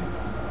purview.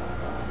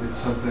 It's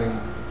something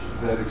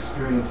that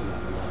experiences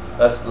the mind.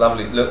 That's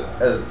lovely. Look,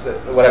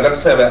 what I've got to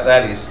say about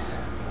that is,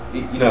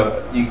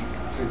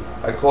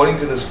 according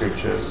to the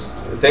scriptures,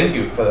 thank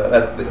you for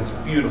that. It's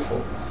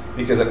beautiful,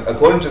 because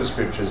according to the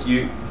scriptures,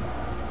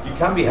 You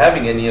can't be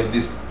having any of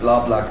this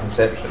blah blah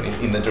conception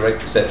in the direct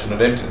perception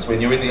of emptiness. When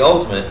you're in the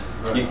ultimate,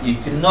 you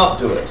cannot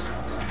do it.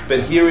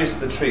 But here is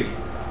the trick.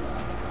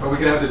 But we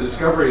can have the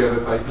discovery of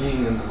it by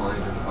being in the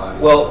mind and the body.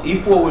 Well,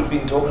 if what we've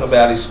been talking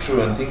about is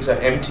true and things are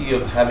empty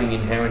of having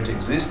inherent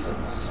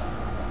existence,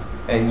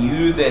 and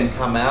you then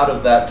come out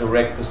of that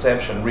direct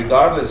perception,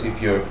 regardless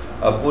if you're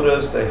a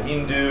Buddhist, a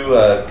Hindu,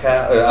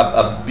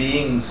 a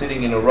being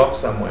sitting in a rock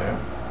somewhere,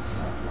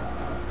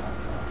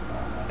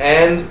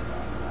 and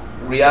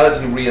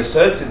reality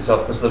reasserts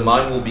itself because the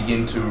mind will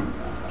begin to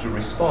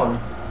respond,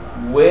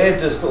 where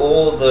does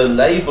all the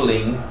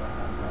labeling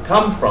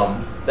come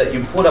from that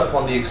you put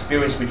upon the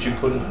experience which you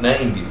couldn't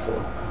name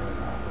before?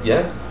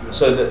 Yeah?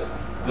 So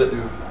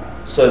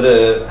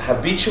the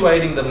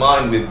habituating the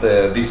mind with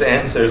these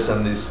answers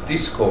and this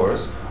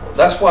discourse,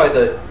 that's why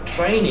the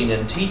training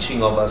and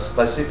teaching of a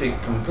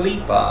specific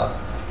complete path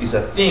is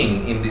a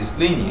thing in this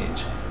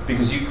lineage.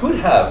 Because you could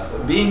have,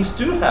 beings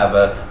do have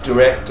a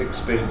direct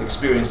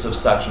experience of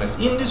suchness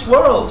in this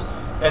world,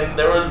 and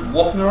they're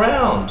walking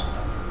around.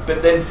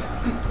 But then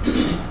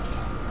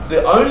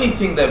the only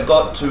thing they've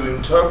got to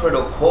interpret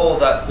or call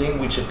that thing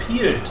which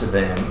appeared to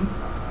them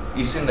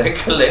is in their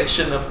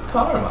collection of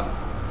karma.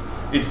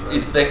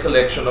 It's their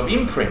collection of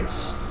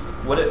imprints.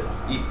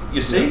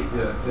 You see?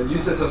 Yeah. And you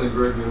said something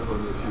very beautiful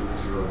to me a few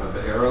weeks ago about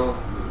the arrow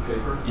with the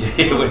paper.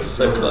 Yeah, it was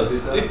so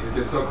close. It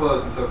gets so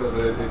close and so close,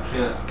 but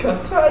it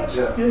can't touch.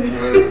 Yeah. Do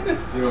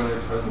you want to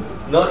express it?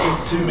 Not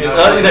in 2 minutes.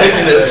 Not in 8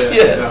 minutes.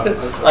 Yeah. No,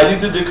 I need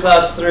to do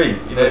class 3.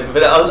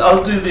 But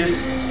I'll do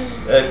this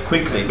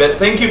quickly. But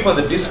thank you for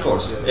the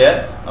discourse.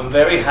 Yeah. I'm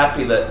very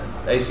happy that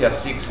ACI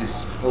 6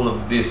 is full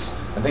of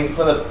this. And thank you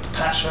for the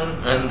passion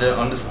and the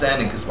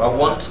understanding, because I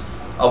want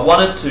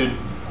it to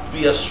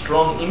be a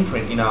strong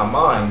imprint in our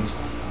minds.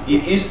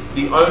 It is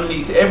the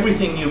only,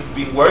 everything you've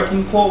been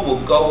working for will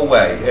go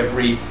away.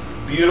 Every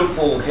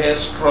beautiful hair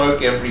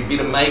stroke, every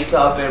bit of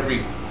makeup, every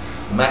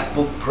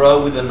MacBook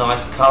Pro with a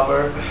nice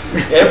cover,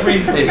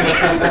 everything.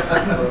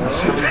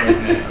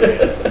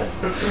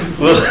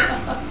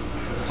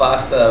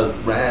 Faster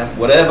RAM,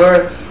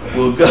 whatever,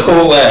 will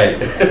go away.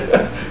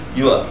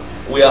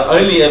 We are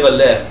only ever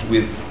left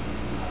with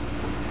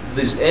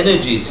these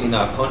energies in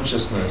our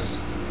consciousness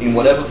in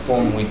whatever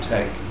form we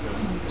take.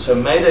 So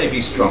may they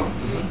be strong.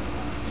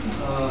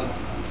 I'd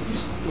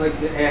just like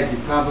to add, you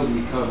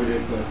probably covered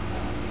it, but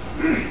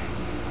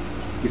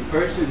the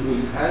person who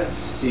has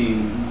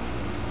seen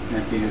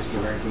emptiness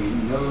directly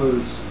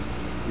knows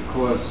the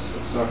cause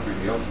of suffering,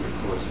 the ultimate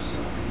cause of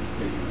suffering,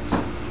 ignorance.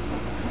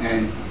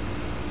 And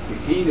if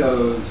he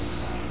knows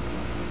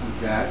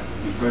that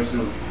in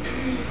personal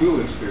true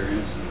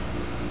experience,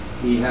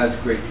 he has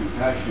great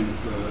compassion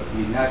for,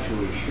 he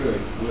naturally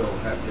will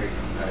have great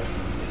compassion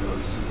for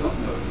those who don't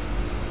know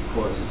the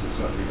causes of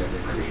suffering that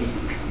they're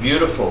creating.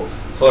 Beautiful.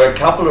 For a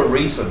couple of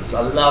reasons.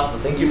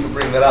 Thank you for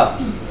bringing that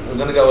up. I'm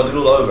going to go a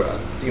little over.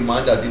 Do you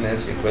mind? I didn't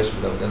answer your question,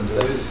 but I'm going to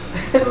do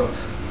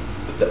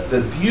that.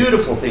 The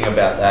beautiful thing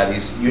about that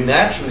is you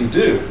naturally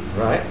do,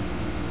 right?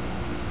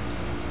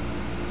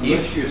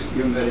 Unless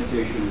your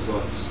meditation is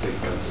off space,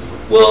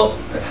 that's well,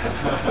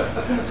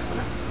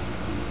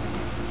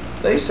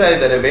 they say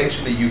that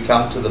eventually you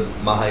come to the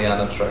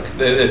Mahayana track.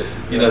 That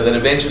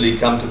eventually you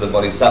come to the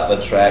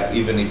Bodhisattva track,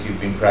 even if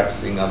you've been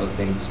practicing other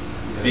things.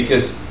 Yeah.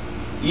 Because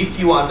if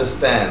you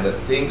understand that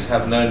things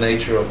have no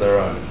nature of their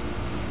own,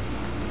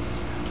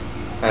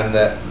 and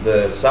that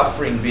the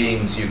suffering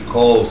beings you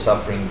call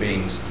suffering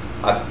beings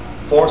are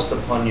forced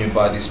upon you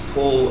by this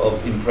pool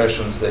of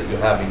impressions that you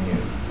have in you,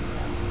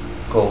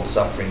 called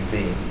suffering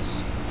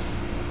beings,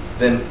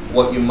 then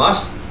what you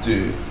must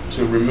do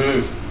to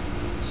remove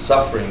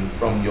suffering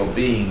from your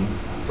being,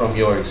 from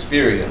your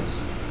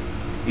experience,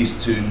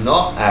 is to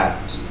not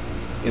act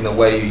in the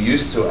way you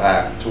used to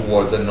act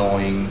towards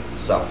annoying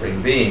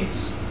suffering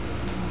beings.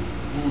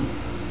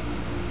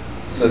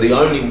 So the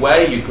only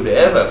way you could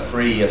ever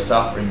free a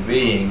suffering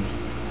being,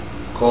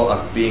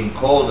 being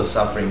called a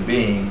suffering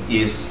being,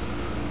 is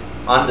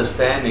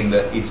understanding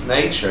that its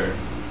nature,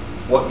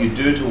 what you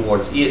do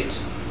towards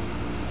it,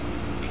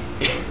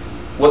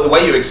 the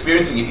way you're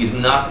experiencing it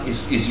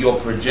is your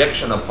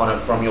projection upon it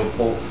from your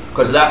pull.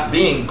 Because that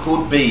being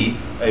could be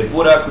a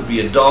Buddha, could be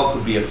a dog,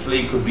 could be a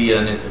flea, could be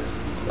a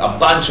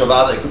bunch of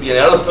other, it could be an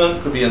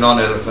elephant, could be a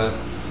non-elephant,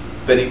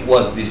 but it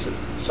was this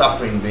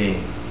suffering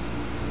being.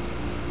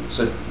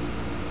 So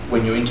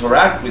when you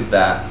interact with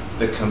that,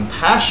 the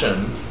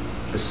compassion,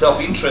 the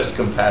self-interest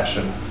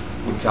compassion,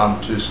 would come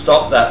to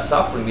stop that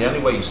suffering. The only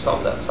way you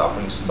stop that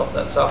suffering is stop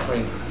that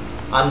suffering,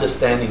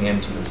 understanding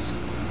emptiness.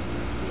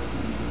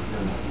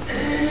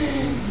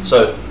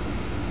 So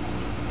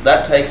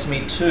that takes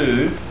me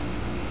to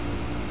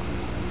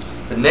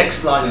the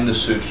next line in the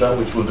sutra,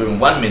 which we'll do in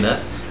 1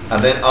 minute,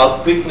 and then I'll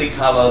quickly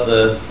cover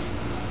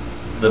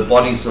the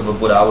bodies of a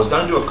Buddha. I was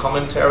going to do a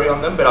commentary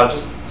on them, but I'll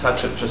just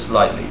touch it just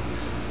lightly.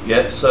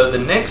 Yeah. So the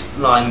next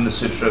line in the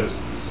sutra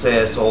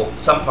says, or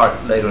some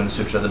part later in the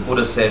sutra, the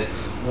Buddha says,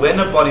 when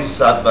a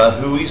bodhisattva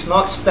who is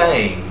not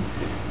staying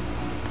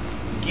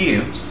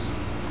gives,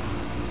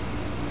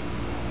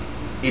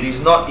 it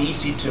is not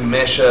easy to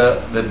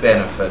measure the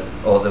benefit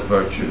or the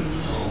virtue.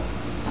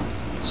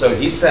 So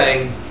he's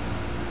saying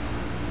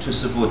to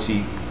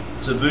Subhuti,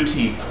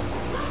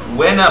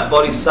 when a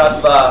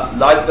bodhisattva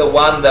like the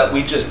one that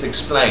we just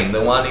explained,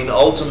 the one in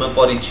ultimate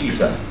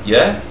bodhicitta,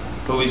 yeah,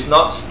 who is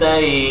not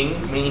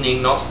staying,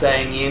 meaning not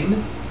staying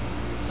in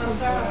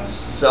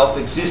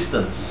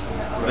self-existence,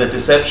 the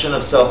deception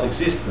of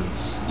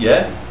self-existence,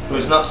 yeah, who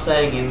is not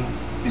staying in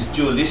this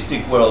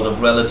dualistic world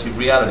of relative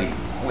reality,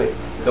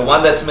 the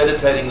one that's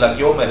meditating like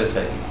you're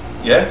meditating,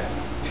 yeah,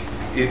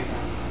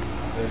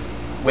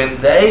 when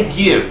they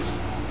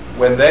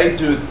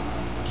do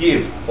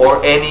give,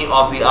 or any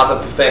of the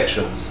other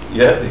perfections,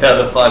 yeah, the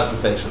other 5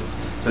 perfections.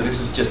 So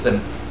this is just the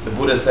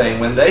Buddha saying,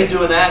 when they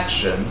do an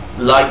action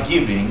like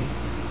giving,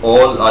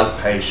 or like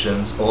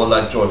patience, or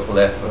like joyful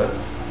effort,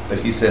 but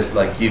he says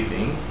like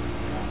giving,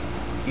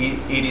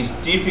 it is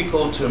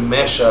difficult to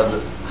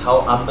measure how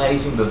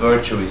amazing the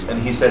virtue is.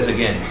 And he says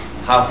again,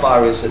 how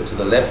far is it to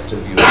the left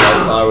of you?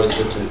 How far is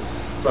it to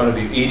front of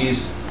you? It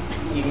is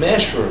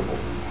immeasurable.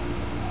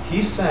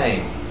 He's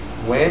saying,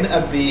 when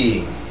a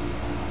being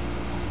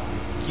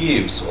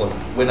gives, or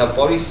when a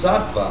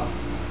bodhisattva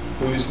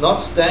who is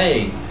not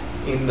staying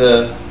in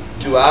the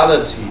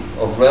duality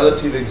of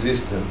relative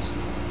existence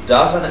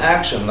does an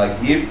action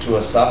like give to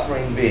a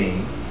suffering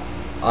being,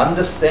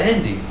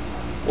 understanding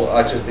what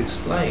I just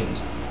explained,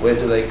 where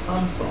do they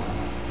come from?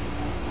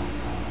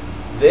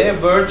 Their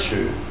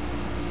virtue,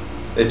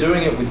 they're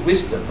doing it with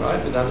wisdom,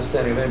 right? With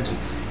understanding of empty.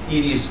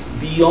 It is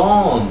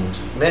beyond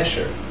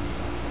measure.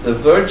 The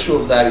virtue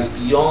of that is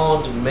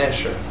beyond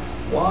measure.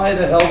 Why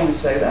the hell would he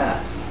say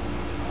that?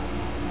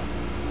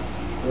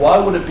 Why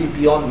would it be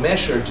beyond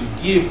measure to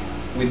give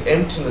with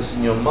emptiness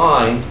in your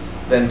mind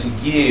than to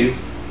give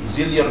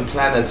zillion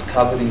planets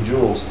covered in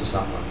jewels to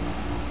someone?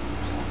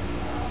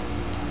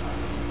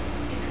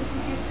 Because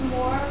you give to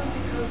more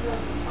because of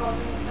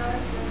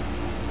cosmicness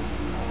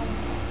and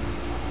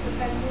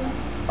dependence.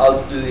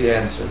 I'll do the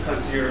answer.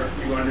 Because you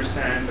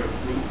understand the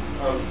root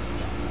of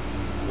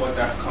what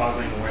that's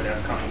causing and where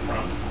that's coming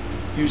from.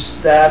 You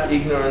stab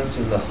ignorance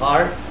in the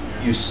heart,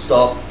 you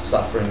stop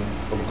suffering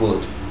for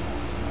good.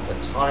 A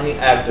tiny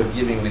act of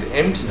giving with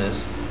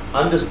emptiness,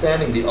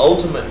 understanding the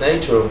ultimate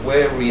nature of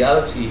where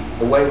reality,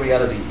 the way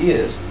reality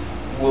is,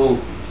 will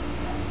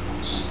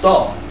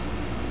stop.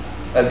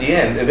 At the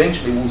end,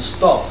 eventually will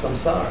stop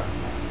samsara.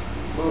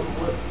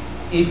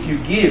 If you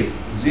give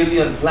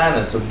zillion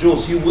planets of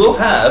jewels, you will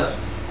have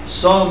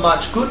so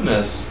much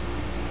goodness,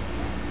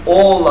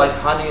 all like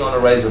honey on a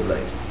razor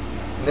blade,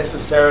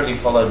 necessarily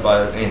followed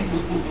by an end.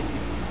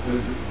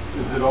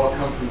 Does it all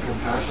come from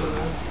compassion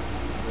then?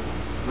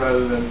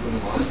 Rather than from the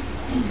mind?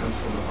 It comes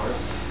from the heart?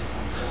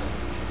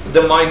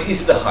 The mind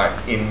is the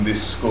heart in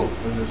this school.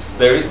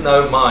 There is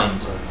no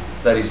mind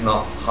that is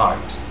not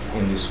heart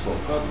in this school.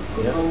 But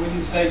when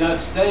you say not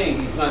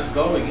staying, he's not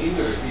going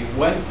either. If he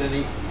went, then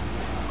he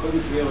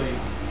couldn't really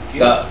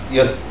give,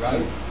 yes,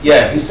 right?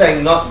 Yeah, he's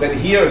saying not, but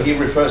here he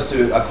refers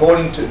to,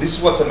 according to, this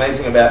is what's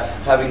amazing about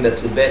having the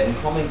Tibetan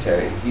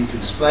commentary. He's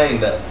explaining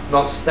that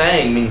not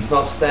staying means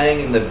not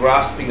staying in the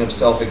grasping of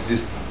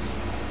self-existence.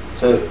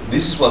 So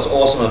this is what's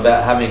awesome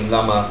about having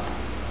Lama, I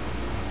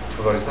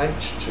forgot his name,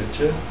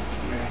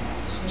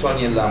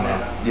 Chonye Lama,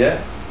 yeah?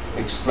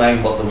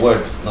 Explain what the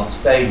word not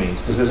stay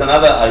means. Because there's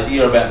another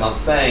idea about not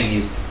staying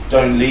is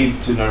don't leave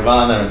to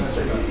nirvana and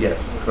stay. Yeah,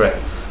 correct.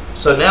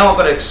 So now I've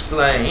got to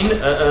explain.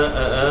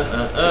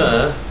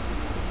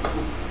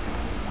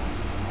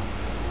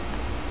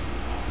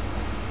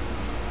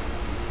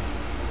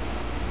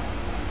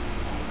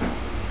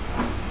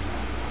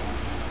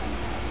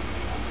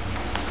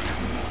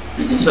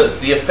 So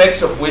the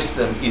effects of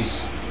wisdom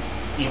is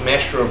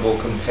immeasurable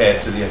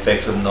compared to the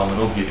effects of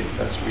nominal giving.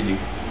 That's really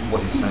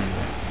what he's saying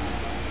there.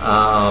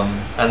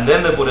 And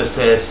then the Buddha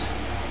says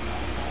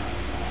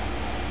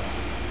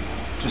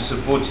to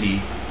Subhuti,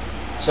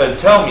 so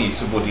tell me,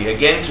 Subhuti,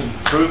 again to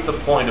prove the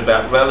point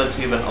about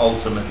relative and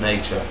ultimate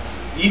nature,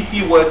 if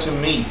you were to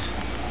meet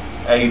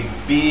a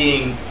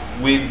being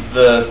with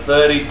the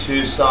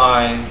 32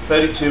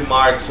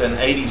 marks and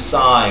 80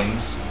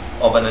 signs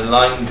of an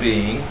enlightened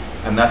being,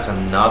 and that's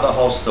another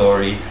whole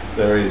story.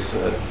 There is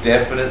a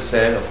definite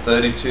set of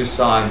 32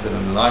 signs that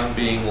an enlightened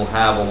being will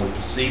have or will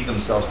perceive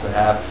themselves to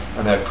have,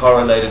 and they're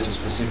correlated to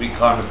specific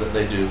karmas that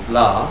they do,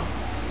 blah.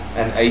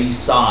 And 80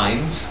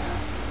 signs,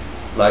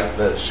 like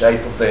the shape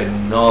of their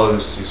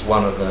nose is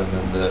one of them,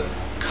 and the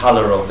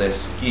color of their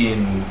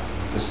skin,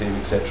 perceive,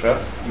 etc.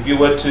 If you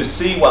were to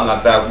see one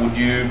like that, would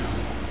you...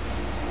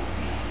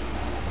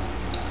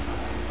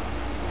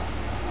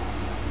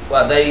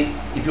 Well,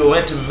 if you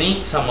were to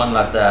meet someone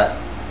like that,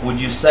 would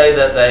you say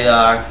that they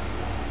are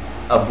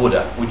a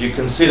Buddha? Would you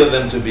consider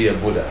them to be a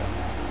Buddha?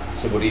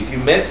 So, but if you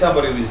met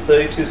somebody with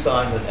 32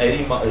 signs and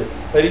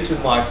 32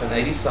 marks and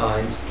 80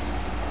 signs,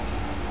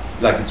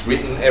 like it's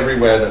written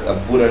everywhere that a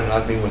Buddha and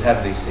enlightened being would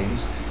have these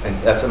things, and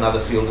that's another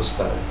field of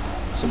study.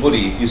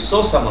 Subhuti, if you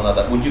saw someone like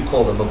that, would you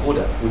call them a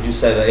Buddha? Would you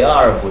say they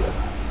are a Buddha?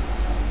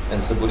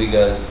 And Subhuti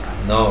goes,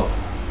 no.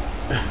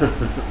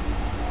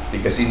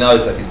 because he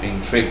knows that he's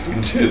being tricked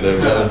into the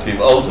relative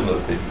ultimate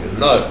thing. He goes,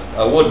 no,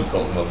 I wouldn't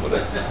call him a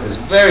Buddha. It's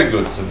very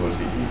good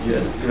Subhuti.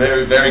 Yeah,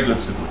 very, very good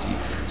Subhuti.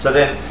 So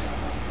then,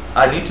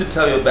 I need to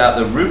tell you about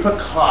the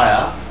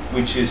Rupakaya,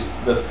 which is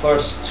the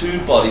first two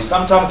bodies.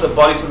 Sometimes the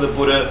bodies of the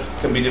Buddha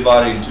can be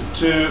divided into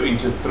 2,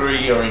 into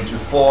 3, or into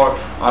 4.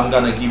 I'm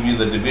going to give you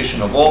the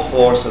division of all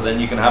 4, so then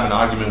you can have an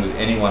argument with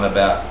anyone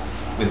about,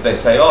 if they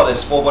say, oh,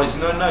 there's 4 bodies.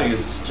 No,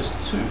 it's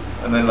just 2.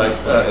 And then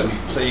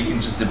so you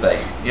can just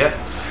debate, yeah?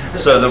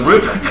 So the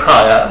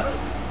Rupakaya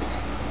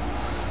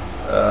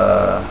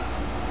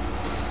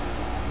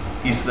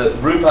is the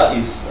Rupa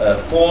is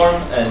form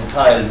and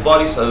Kaya is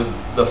body, so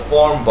the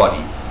form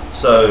body.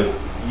 So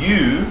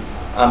you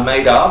are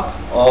made up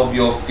of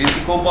your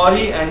physical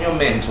body and your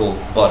mental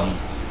body.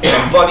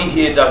 And body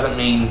here doesn't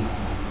mean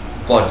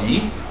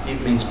body,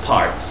 it means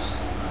parts.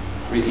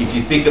 If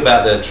you think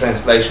about the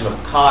translation of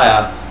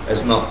Kaya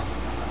as not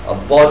a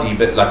body,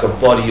 but like a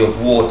body of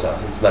water,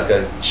 it's like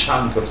a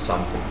chunk of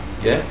something,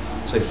 yeah?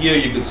 So here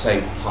you could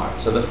say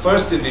parts. So the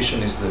first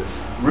division is the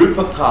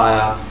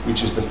Rupakaya,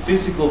 which is the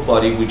physical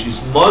body, which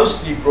is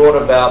mostly brought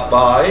about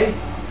by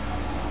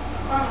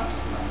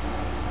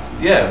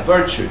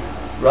virtue,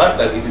 right?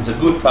 Like if it's a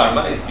good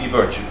karma, it'd be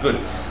virtue. Good.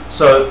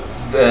 So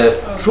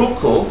the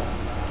truku,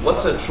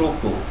 what's a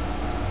truku?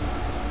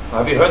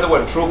 Have you heard the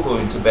word truku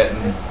in Tibetan?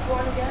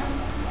 Born again?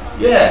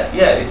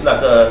 Yeah, it's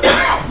like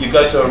you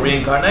go to a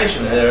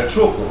reincarnation and they're a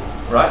truku,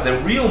 right? The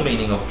real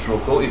meaning of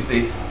truku is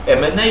the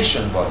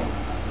emanation body.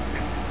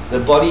 The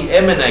body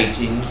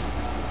emanating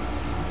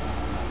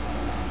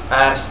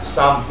as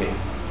something.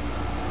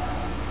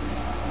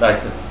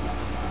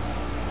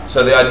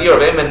 So the idea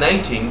of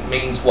emanating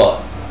means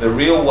what? The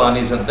real one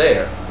isn't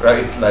there, right?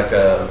 It's like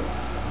a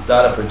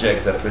data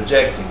projector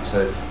projecting,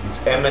 so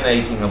it's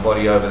emanating a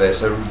body over there.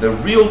 So the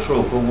real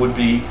truku would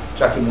be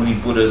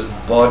Shakyamuni Buddha's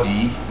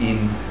body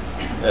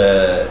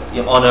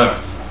on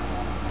earth,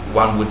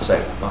 one would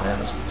say,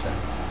 Mahayanas would say.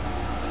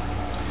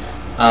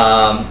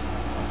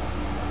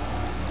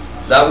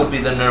 That would be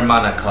the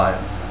Nirmanakaya.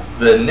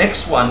 The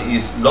next one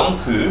is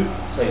Longku,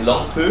 say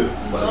Longku,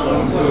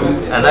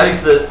 and that is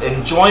the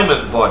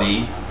enjoyment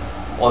body,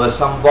 or the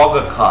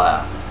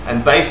Sambhogakaya.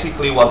 And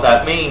basically what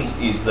that means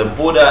is the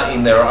Buddha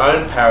in their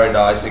own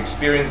paradise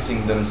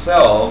experiencing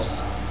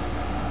themselves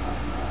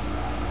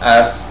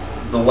as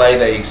the way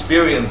they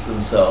experience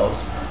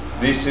themselves.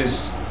 This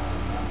is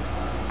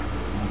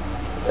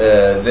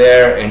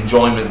their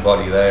enjoyment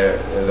body.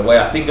 The way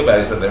I think about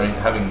it is that they're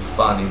having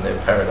fun in their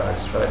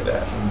paradise, right?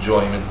 They're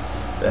enjoyment.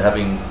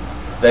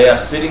 They are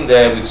sitting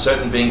there with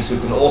certain beings who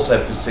can also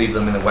perceive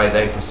them in the way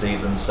they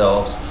perceive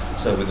themselves.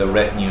 So with a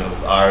retinue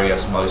of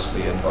Aryas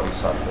mostly and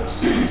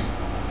Bodhisattvas.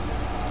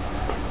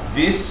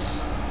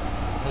 This.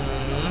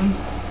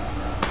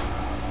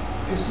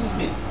 Excuse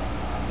me.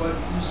 But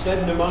you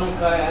said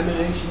Nirmanakaya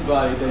emanation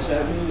body. Does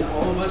that mean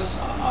all of us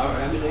are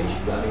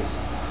emanation bodies?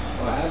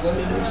 Or have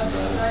emanation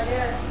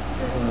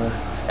bodies?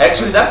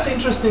 Actually, that's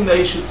interesting that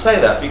you should say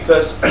that,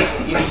 because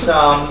in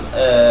some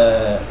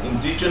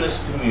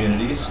indigenous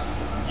communities,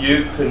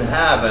 you can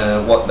have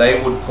what they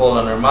would call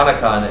a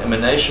Nirmanakaya, an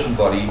emanation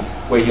body,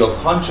 where your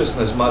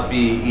consciousness might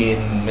be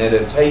in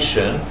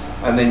meditation,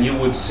 and then you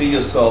would see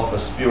yourself a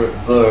spirit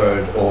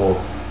bird or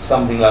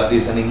something like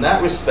this. And in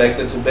that respect,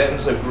 the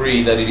Tibetans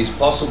agree that it is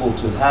possible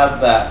to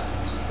have that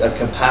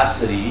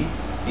capacity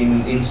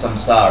in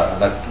samsara.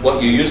 Like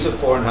what you use it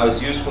for and how it's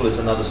useful is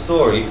another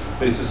story,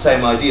 but it's the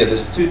same idea.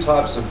 There's 2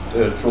 types of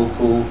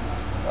truku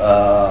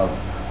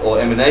or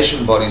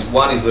emanation bodies.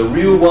 One is the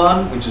real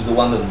one, which is the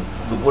one that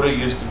the Buddha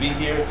used to be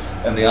here,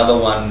 and the other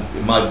one,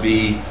 it might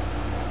be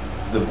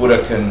the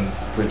Buddha can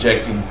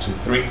project into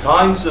 3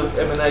 kinds of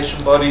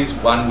emanation bodies.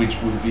 One which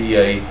would be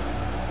a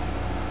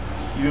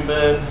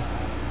human,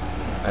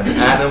 an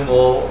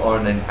animal, or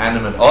an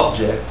inanimate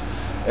object.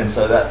 And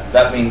so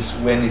that means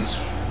when it's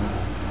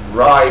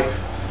ripe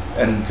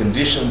and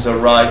conditions are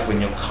right, when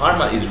your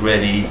karma is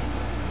ready,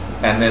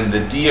 and then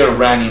the deer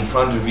ran in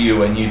front of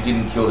you and you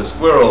didn't kill the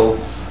squirrel,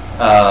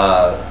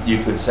 you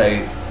could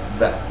say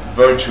that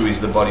virtue is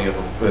the body of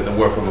the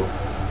work of a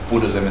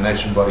Buddha's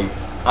emanation body.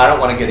 I don't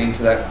want to get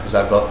into that because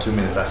I've got 2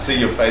 minutes. I see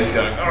your face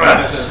going, all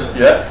right,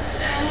 yeah.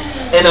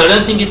 And I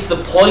don't think it's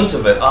the point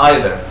of it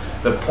either.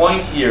 The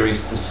point here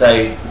is to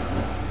say,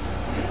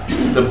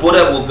 the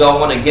Buddha will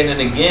go on again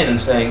and again and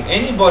saying,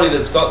 anybody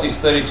that's got these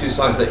 32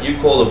 signs that you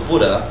call a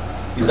Buddha,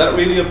 is that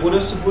really a Buddha,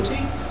 Subhuti?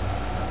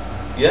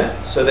 Yeah?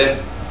 So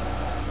then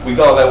we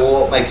go about,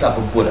 well, what makes up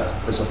a Buddha?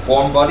 There's a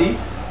form body.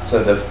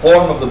 So the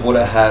form of the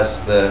Buddha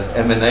has the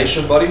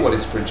emanation body, what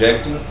it's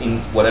projecting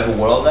in whatever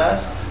world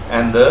as,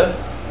 and the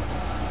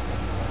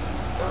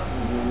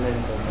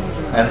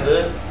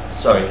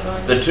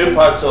 2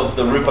 parts of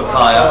the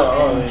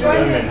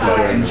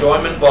Rupakaya,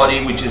 enjoyment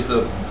body, which is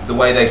the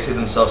way they see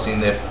themselves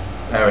in their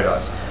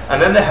paradise. And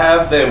then they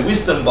have their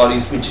wisdom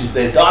bodies, which is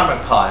their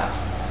Dharmakaya,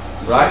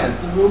 right?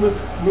 The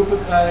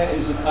Rupakaya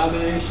is a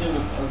combination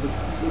of the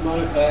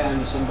Nirmanakaya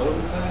and the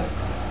Sambhogakaya?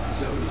 Is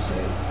that what you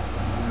say?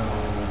 No.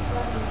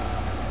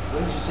 What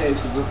did you say is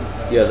the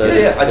Rupakaya?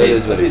 Yeah, I did.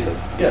 Is what he said.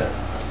 Yeah.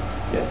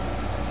 Yeah.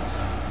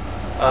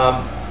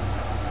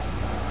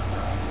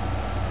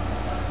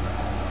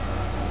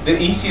 The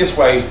easiest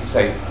way is to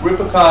say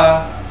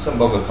Rupakaya,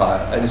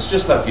 Sambhogakaya, and it's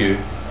just like you.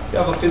 You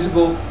have a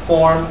physical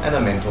form and a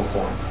mental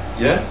form.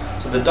 Yeah.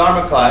 So the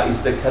Dharmakaya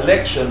is the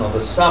collection or the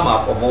sum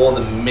up of all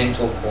the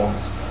mental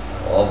forms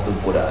of the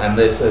Buddha, and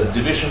there's a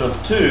division of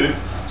two.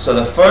 So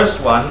the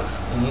first one,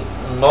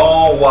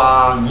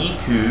 Ngawa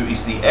Niku,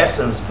 is the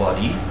essence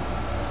body.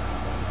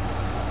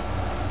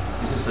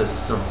 This is the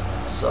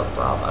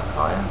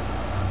Savabakaya.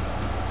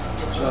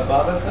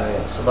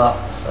 Svabhavakaya.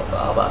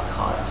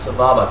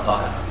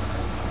 Savabakaya.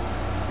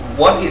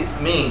 What it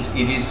means,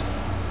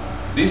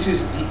 this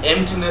is the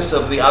emptiness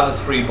of the other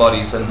three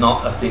bodies and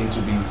not a thing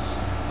to be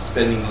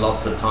spending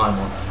lots of time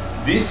on.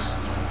 This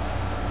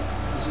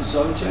Is it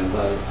Dzogchen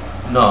by?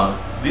 No,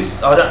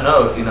 this, I don't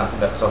know enough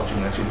about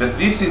Dzogchen actually, but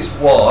this is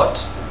what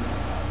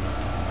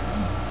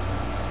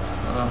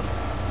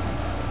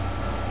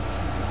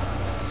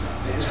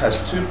this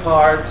has two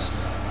parts.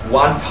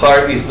 One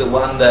part is the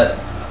one that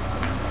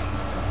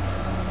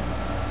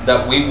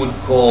we would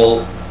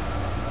call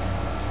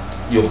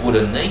your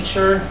Buddha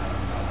nature,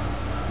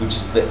 which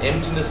is the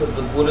emptiness of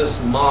the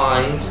Buddha's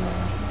mind,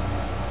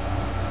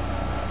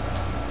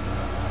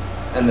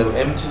 and the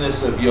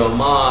emptiness of your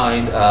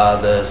mind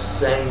are the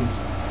same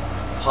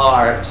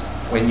part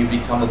when you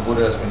become a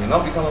Buddha as when you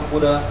not become a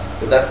Buddha.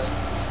 But that's,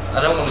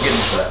 I don't want to get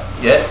into that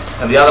yet.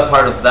 And the other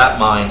part of that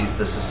mind is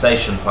the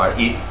cessation part,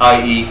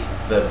 i.e.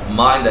 the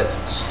mind that's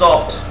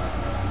stopped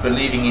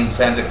believing in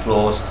Santa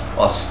Claus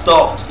or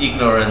stopped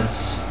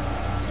ignorance.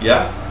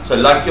 Yeah. So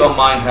like your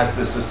mind has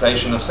the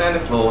cessation of Santa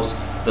Claus,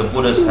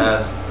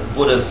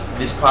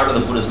 this part of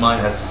the Buddha's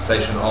mind has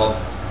cessation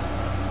of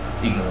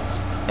ignorance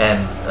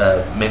and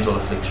mental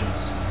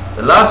afflictions.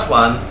 The last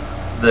one,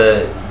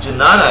 the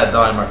Jnana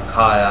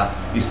Dharmakaya,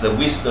 is the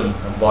wisdom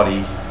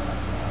body,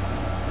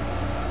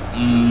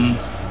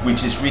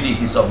 which is really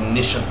his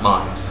omniscient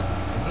mind.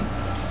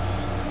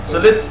 So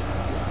let's.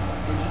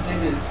 Did you say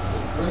that the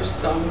first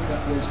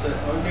Dharmakaya is the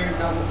ordinary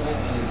Dharmakaya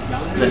and it's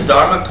Jnana? The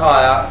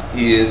Dharmakaya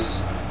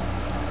is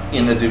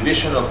in the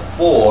division of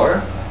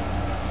 4.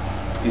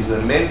 Is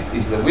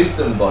the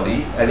wisdom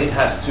body, and it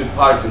has two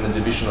parts in the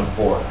division of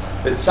 4.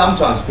 But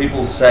sometimes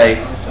people say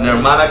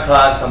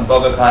Nirmanakaya,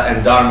 Sambhogakaya,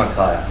 and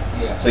Dharmakaya.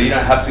 Yeah. So you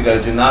don't have to go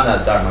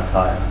Jnana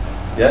Dharmakaya,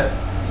 yeah?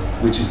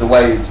 Which is the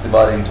way it's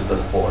divided into the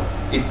 4.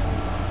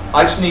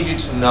 I just need you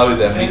to know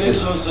them And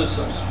because it's also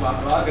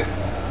Svabhavakaya.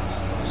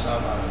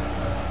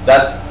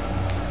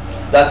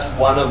 that's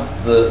one of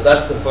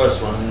that's the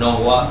first one,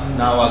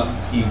 Nawa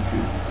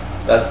Kiku.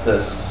 That's the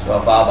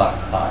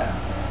Svabhavakaya.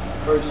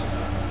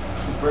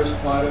 The first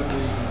part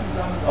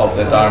of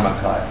the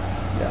Dharmakaya.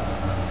 Yeah.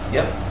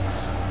 Yep.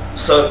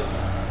 So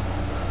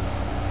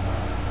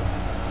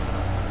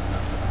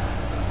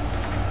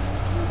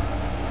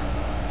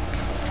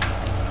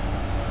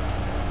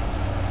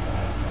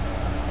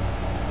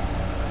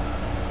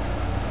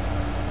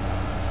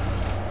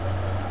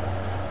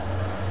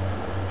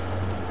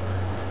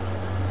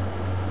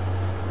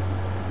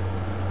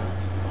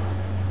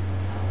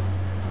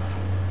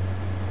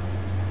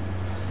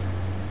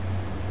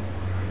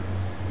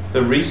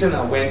the reason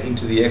I went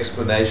into the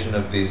explanation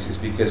of this is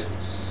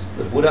because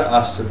the Buddha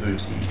asked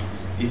Subhuti,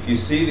 if you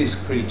see this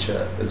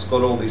creature that's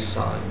got all these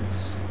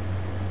signs,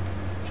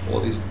 all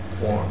these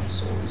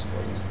forms, all these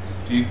bodies,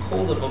 do you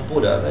call them a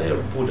Buddha? They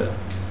are Buddha.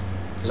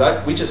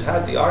 Because we just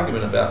had the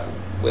argument about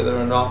whether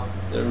or not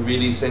they're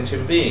really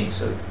sentient beings.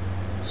 So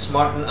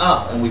smarten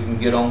up and we can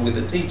get on with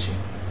the teaching.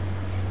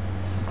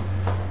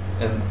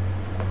 And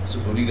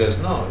Subhuti goes,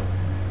 no.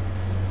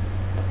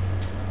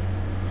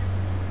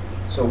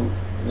 So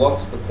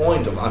what's the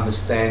point of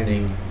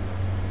understanding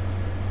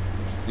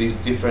these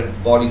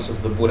different bodies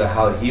of the Buddha,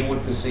 how he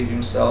would perceive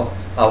himself,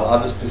 how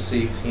others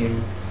perceive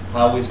him,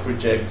 how he's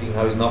projecting,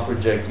 how he's not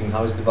projecting,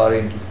 how he's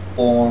divided into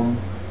form.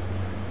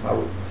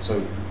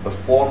 So the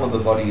form of the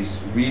body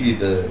is really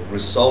the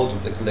result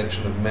of the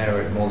collection of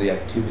merit and all the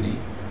activity.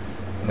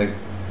 And the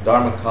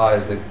Dharmakaya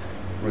is the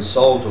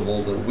result of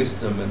all the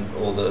wisdom and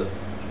all the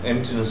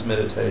emptiness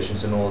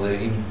meditations and all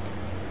the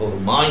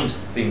mind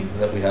thing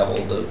that we have,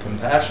 all the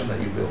compassion that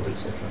you build,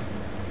 etc.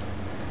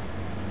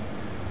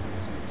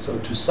 So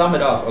to sum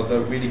it up, I'll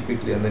go really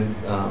quickly and then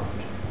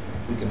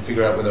we can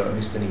figure out whether I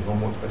missed any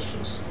homework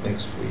questions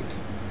next week.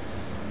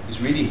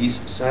 It's really, he's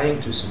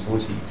saying to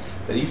Subhuti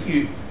that if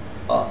you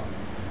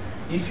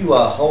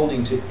are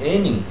holding to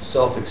any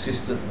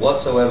self-existent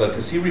whatsoever,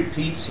 because he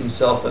repeats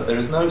himself that there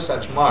is no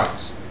such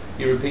marks.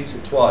 He repeats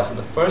it twice, and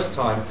the first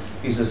time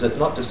he says it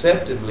not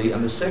deceptively,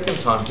 and the second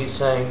time he's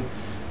saying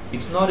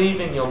it's not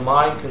even your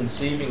mind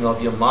conceiving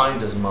of your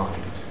mind as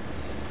mind.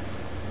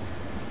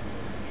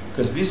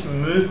 Because this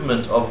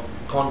movement of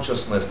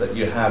consciousness that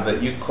you have,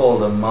 that you call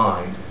the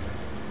mind,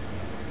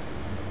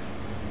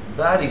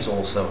 that is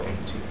also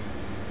empty.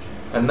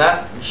 And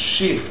that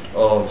shift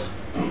of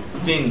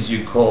things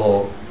you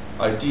call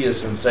ideas,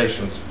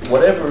 sensations,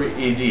 whatever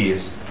it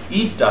is,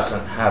 it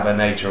doesn't have a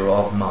nature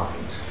of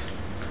mind.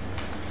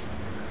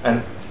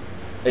 And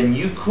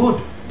you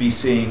could be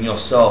seeing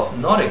yourself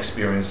not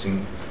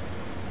experiencing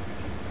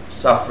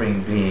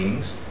suffering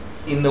beings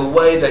in the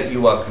way that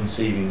you are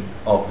conceiving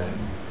of them,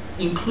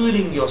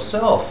 including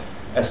yourself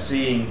as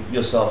seeing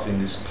yourself in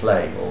this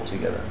play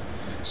altogether.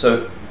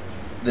 So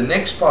the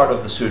next part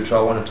of the sutra,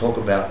 I want to talk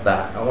about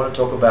that. I want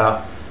to talk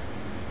about,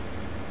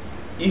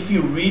 if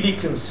you really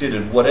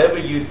considered whatever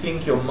you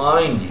think your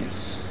mind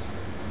is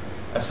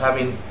as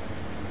having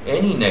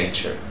any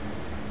nature,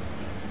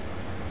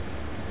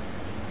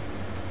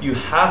 you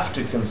have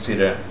to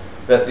consider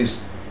that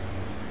this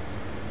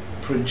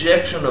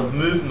projection of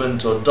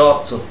movement or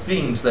dots or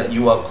things that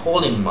you are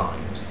calling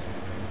mind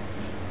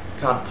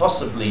can't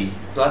possibly,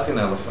 like an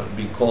elephant,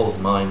 be called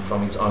mind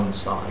from its own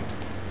side.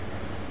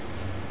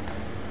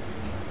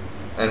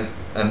 And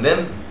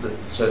then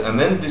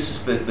this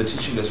is the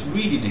teaching goes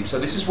really deep. So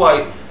this is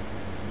why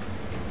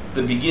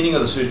the beginning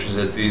of the sutra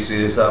said this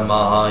is a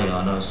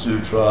Mahayana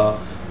sutra,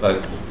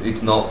 like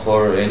it's not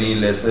for any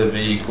lesser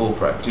vehicle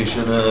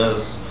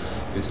practitioners.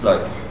 It's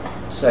like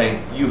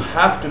saying you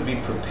have to be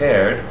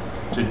prepared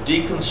to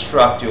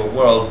deconstruct your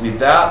world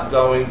without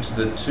going to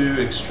the two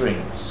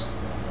extremes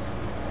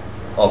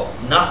of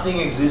nothing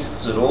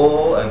exists at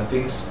all and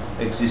things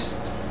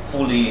exist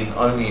fully and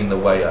only in the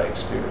way I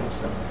experience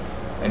them.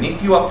 And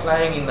if you are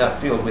playing in that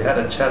field, we had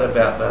a chat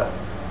about that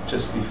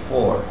just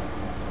before,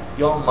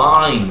 your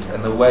mind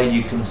and the way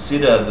you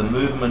consider the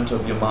movement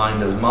of your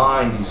mind as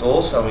mind is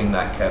also in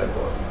that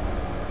category.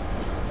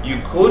 You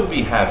could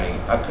be having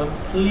a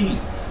complete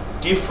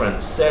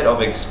different set of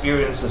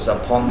experiences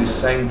upon this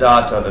same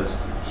data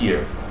that's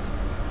here,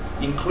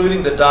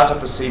 including the data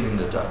perceiving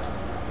the data.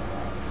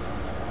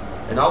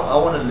 And I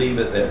want to leave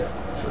it there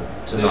for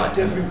tonight.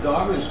 They're different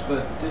dharmas,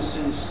 but this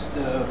is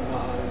the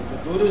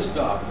Buddha's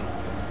dharma.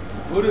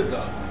 The Buddha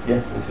dharma.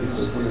 Yeah, this is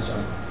the Buddha's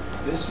dharma.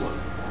 This one.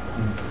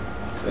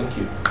 Thank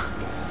you.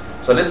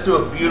 So let's do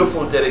a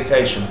beautiful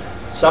dedication.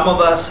 Some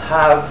of us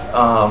have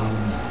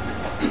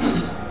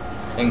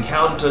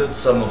encountered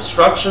some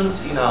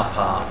obstructions in our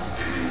path.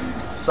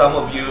 Some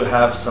of you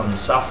have some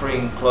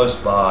suffering close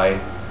by.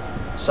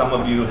 Some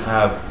of you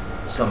have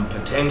some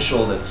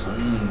potential that's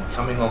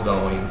coming or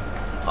going.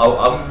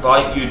 I'll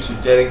invite you to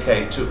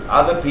dedicate to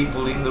other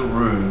people in the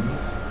room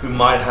who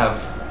might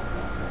have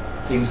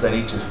things they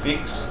need to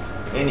fix,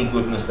 any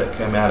goodness that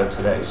came out of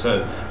today.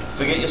 So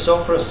forget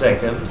yourself for a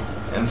second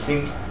and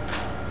think,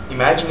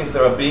 imagine if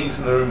there are beings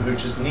in the room who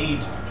just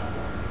need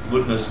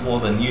goodness more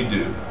than you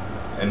do,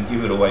 and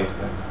give it away to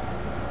them.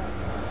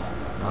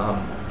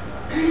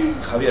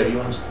 Javier, you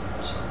want to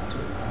start?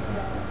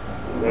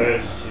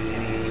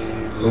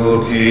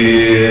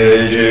 Kuki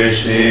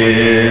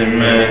Jishin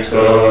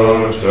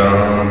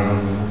Metotram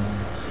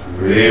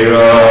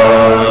Rira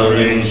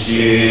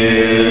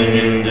Rinshin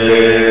Inde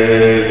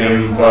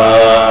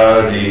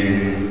Impadi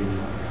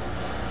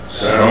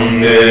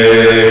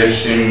Sangye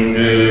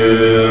Shindu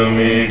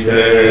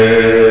Mite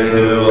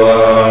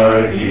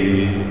Luari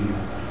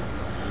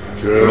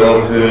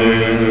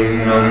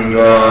Drokun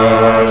Nanga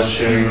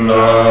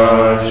Shinla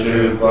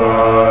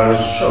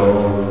Chupasho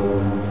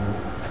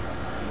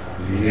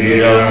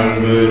Vidam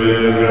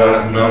Guru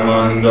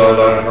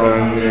Ratnamandala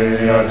Kamyatayani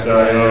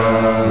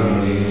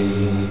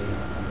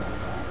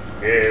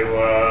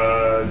Ewa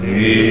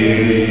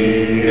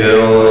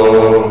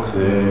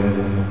Eoke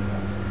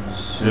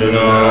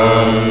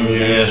Sunam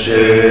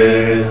Yeshe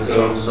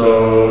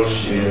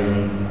Soksoshin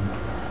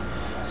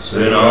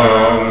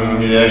Sunam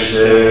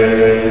Yeshe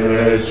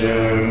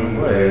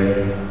Lejumwe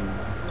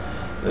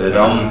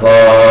Vedampa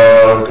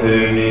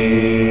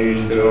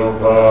Kuni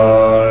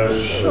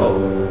Dopasho.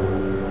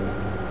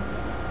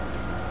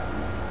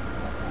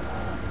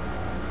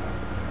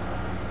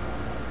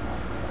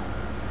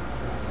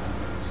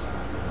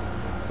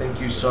 Thank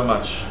you so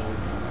much.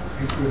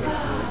 Thank you.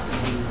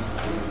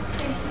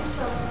 Thank you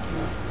so much.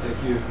 Thank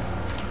you.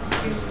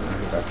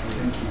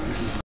 Thank you.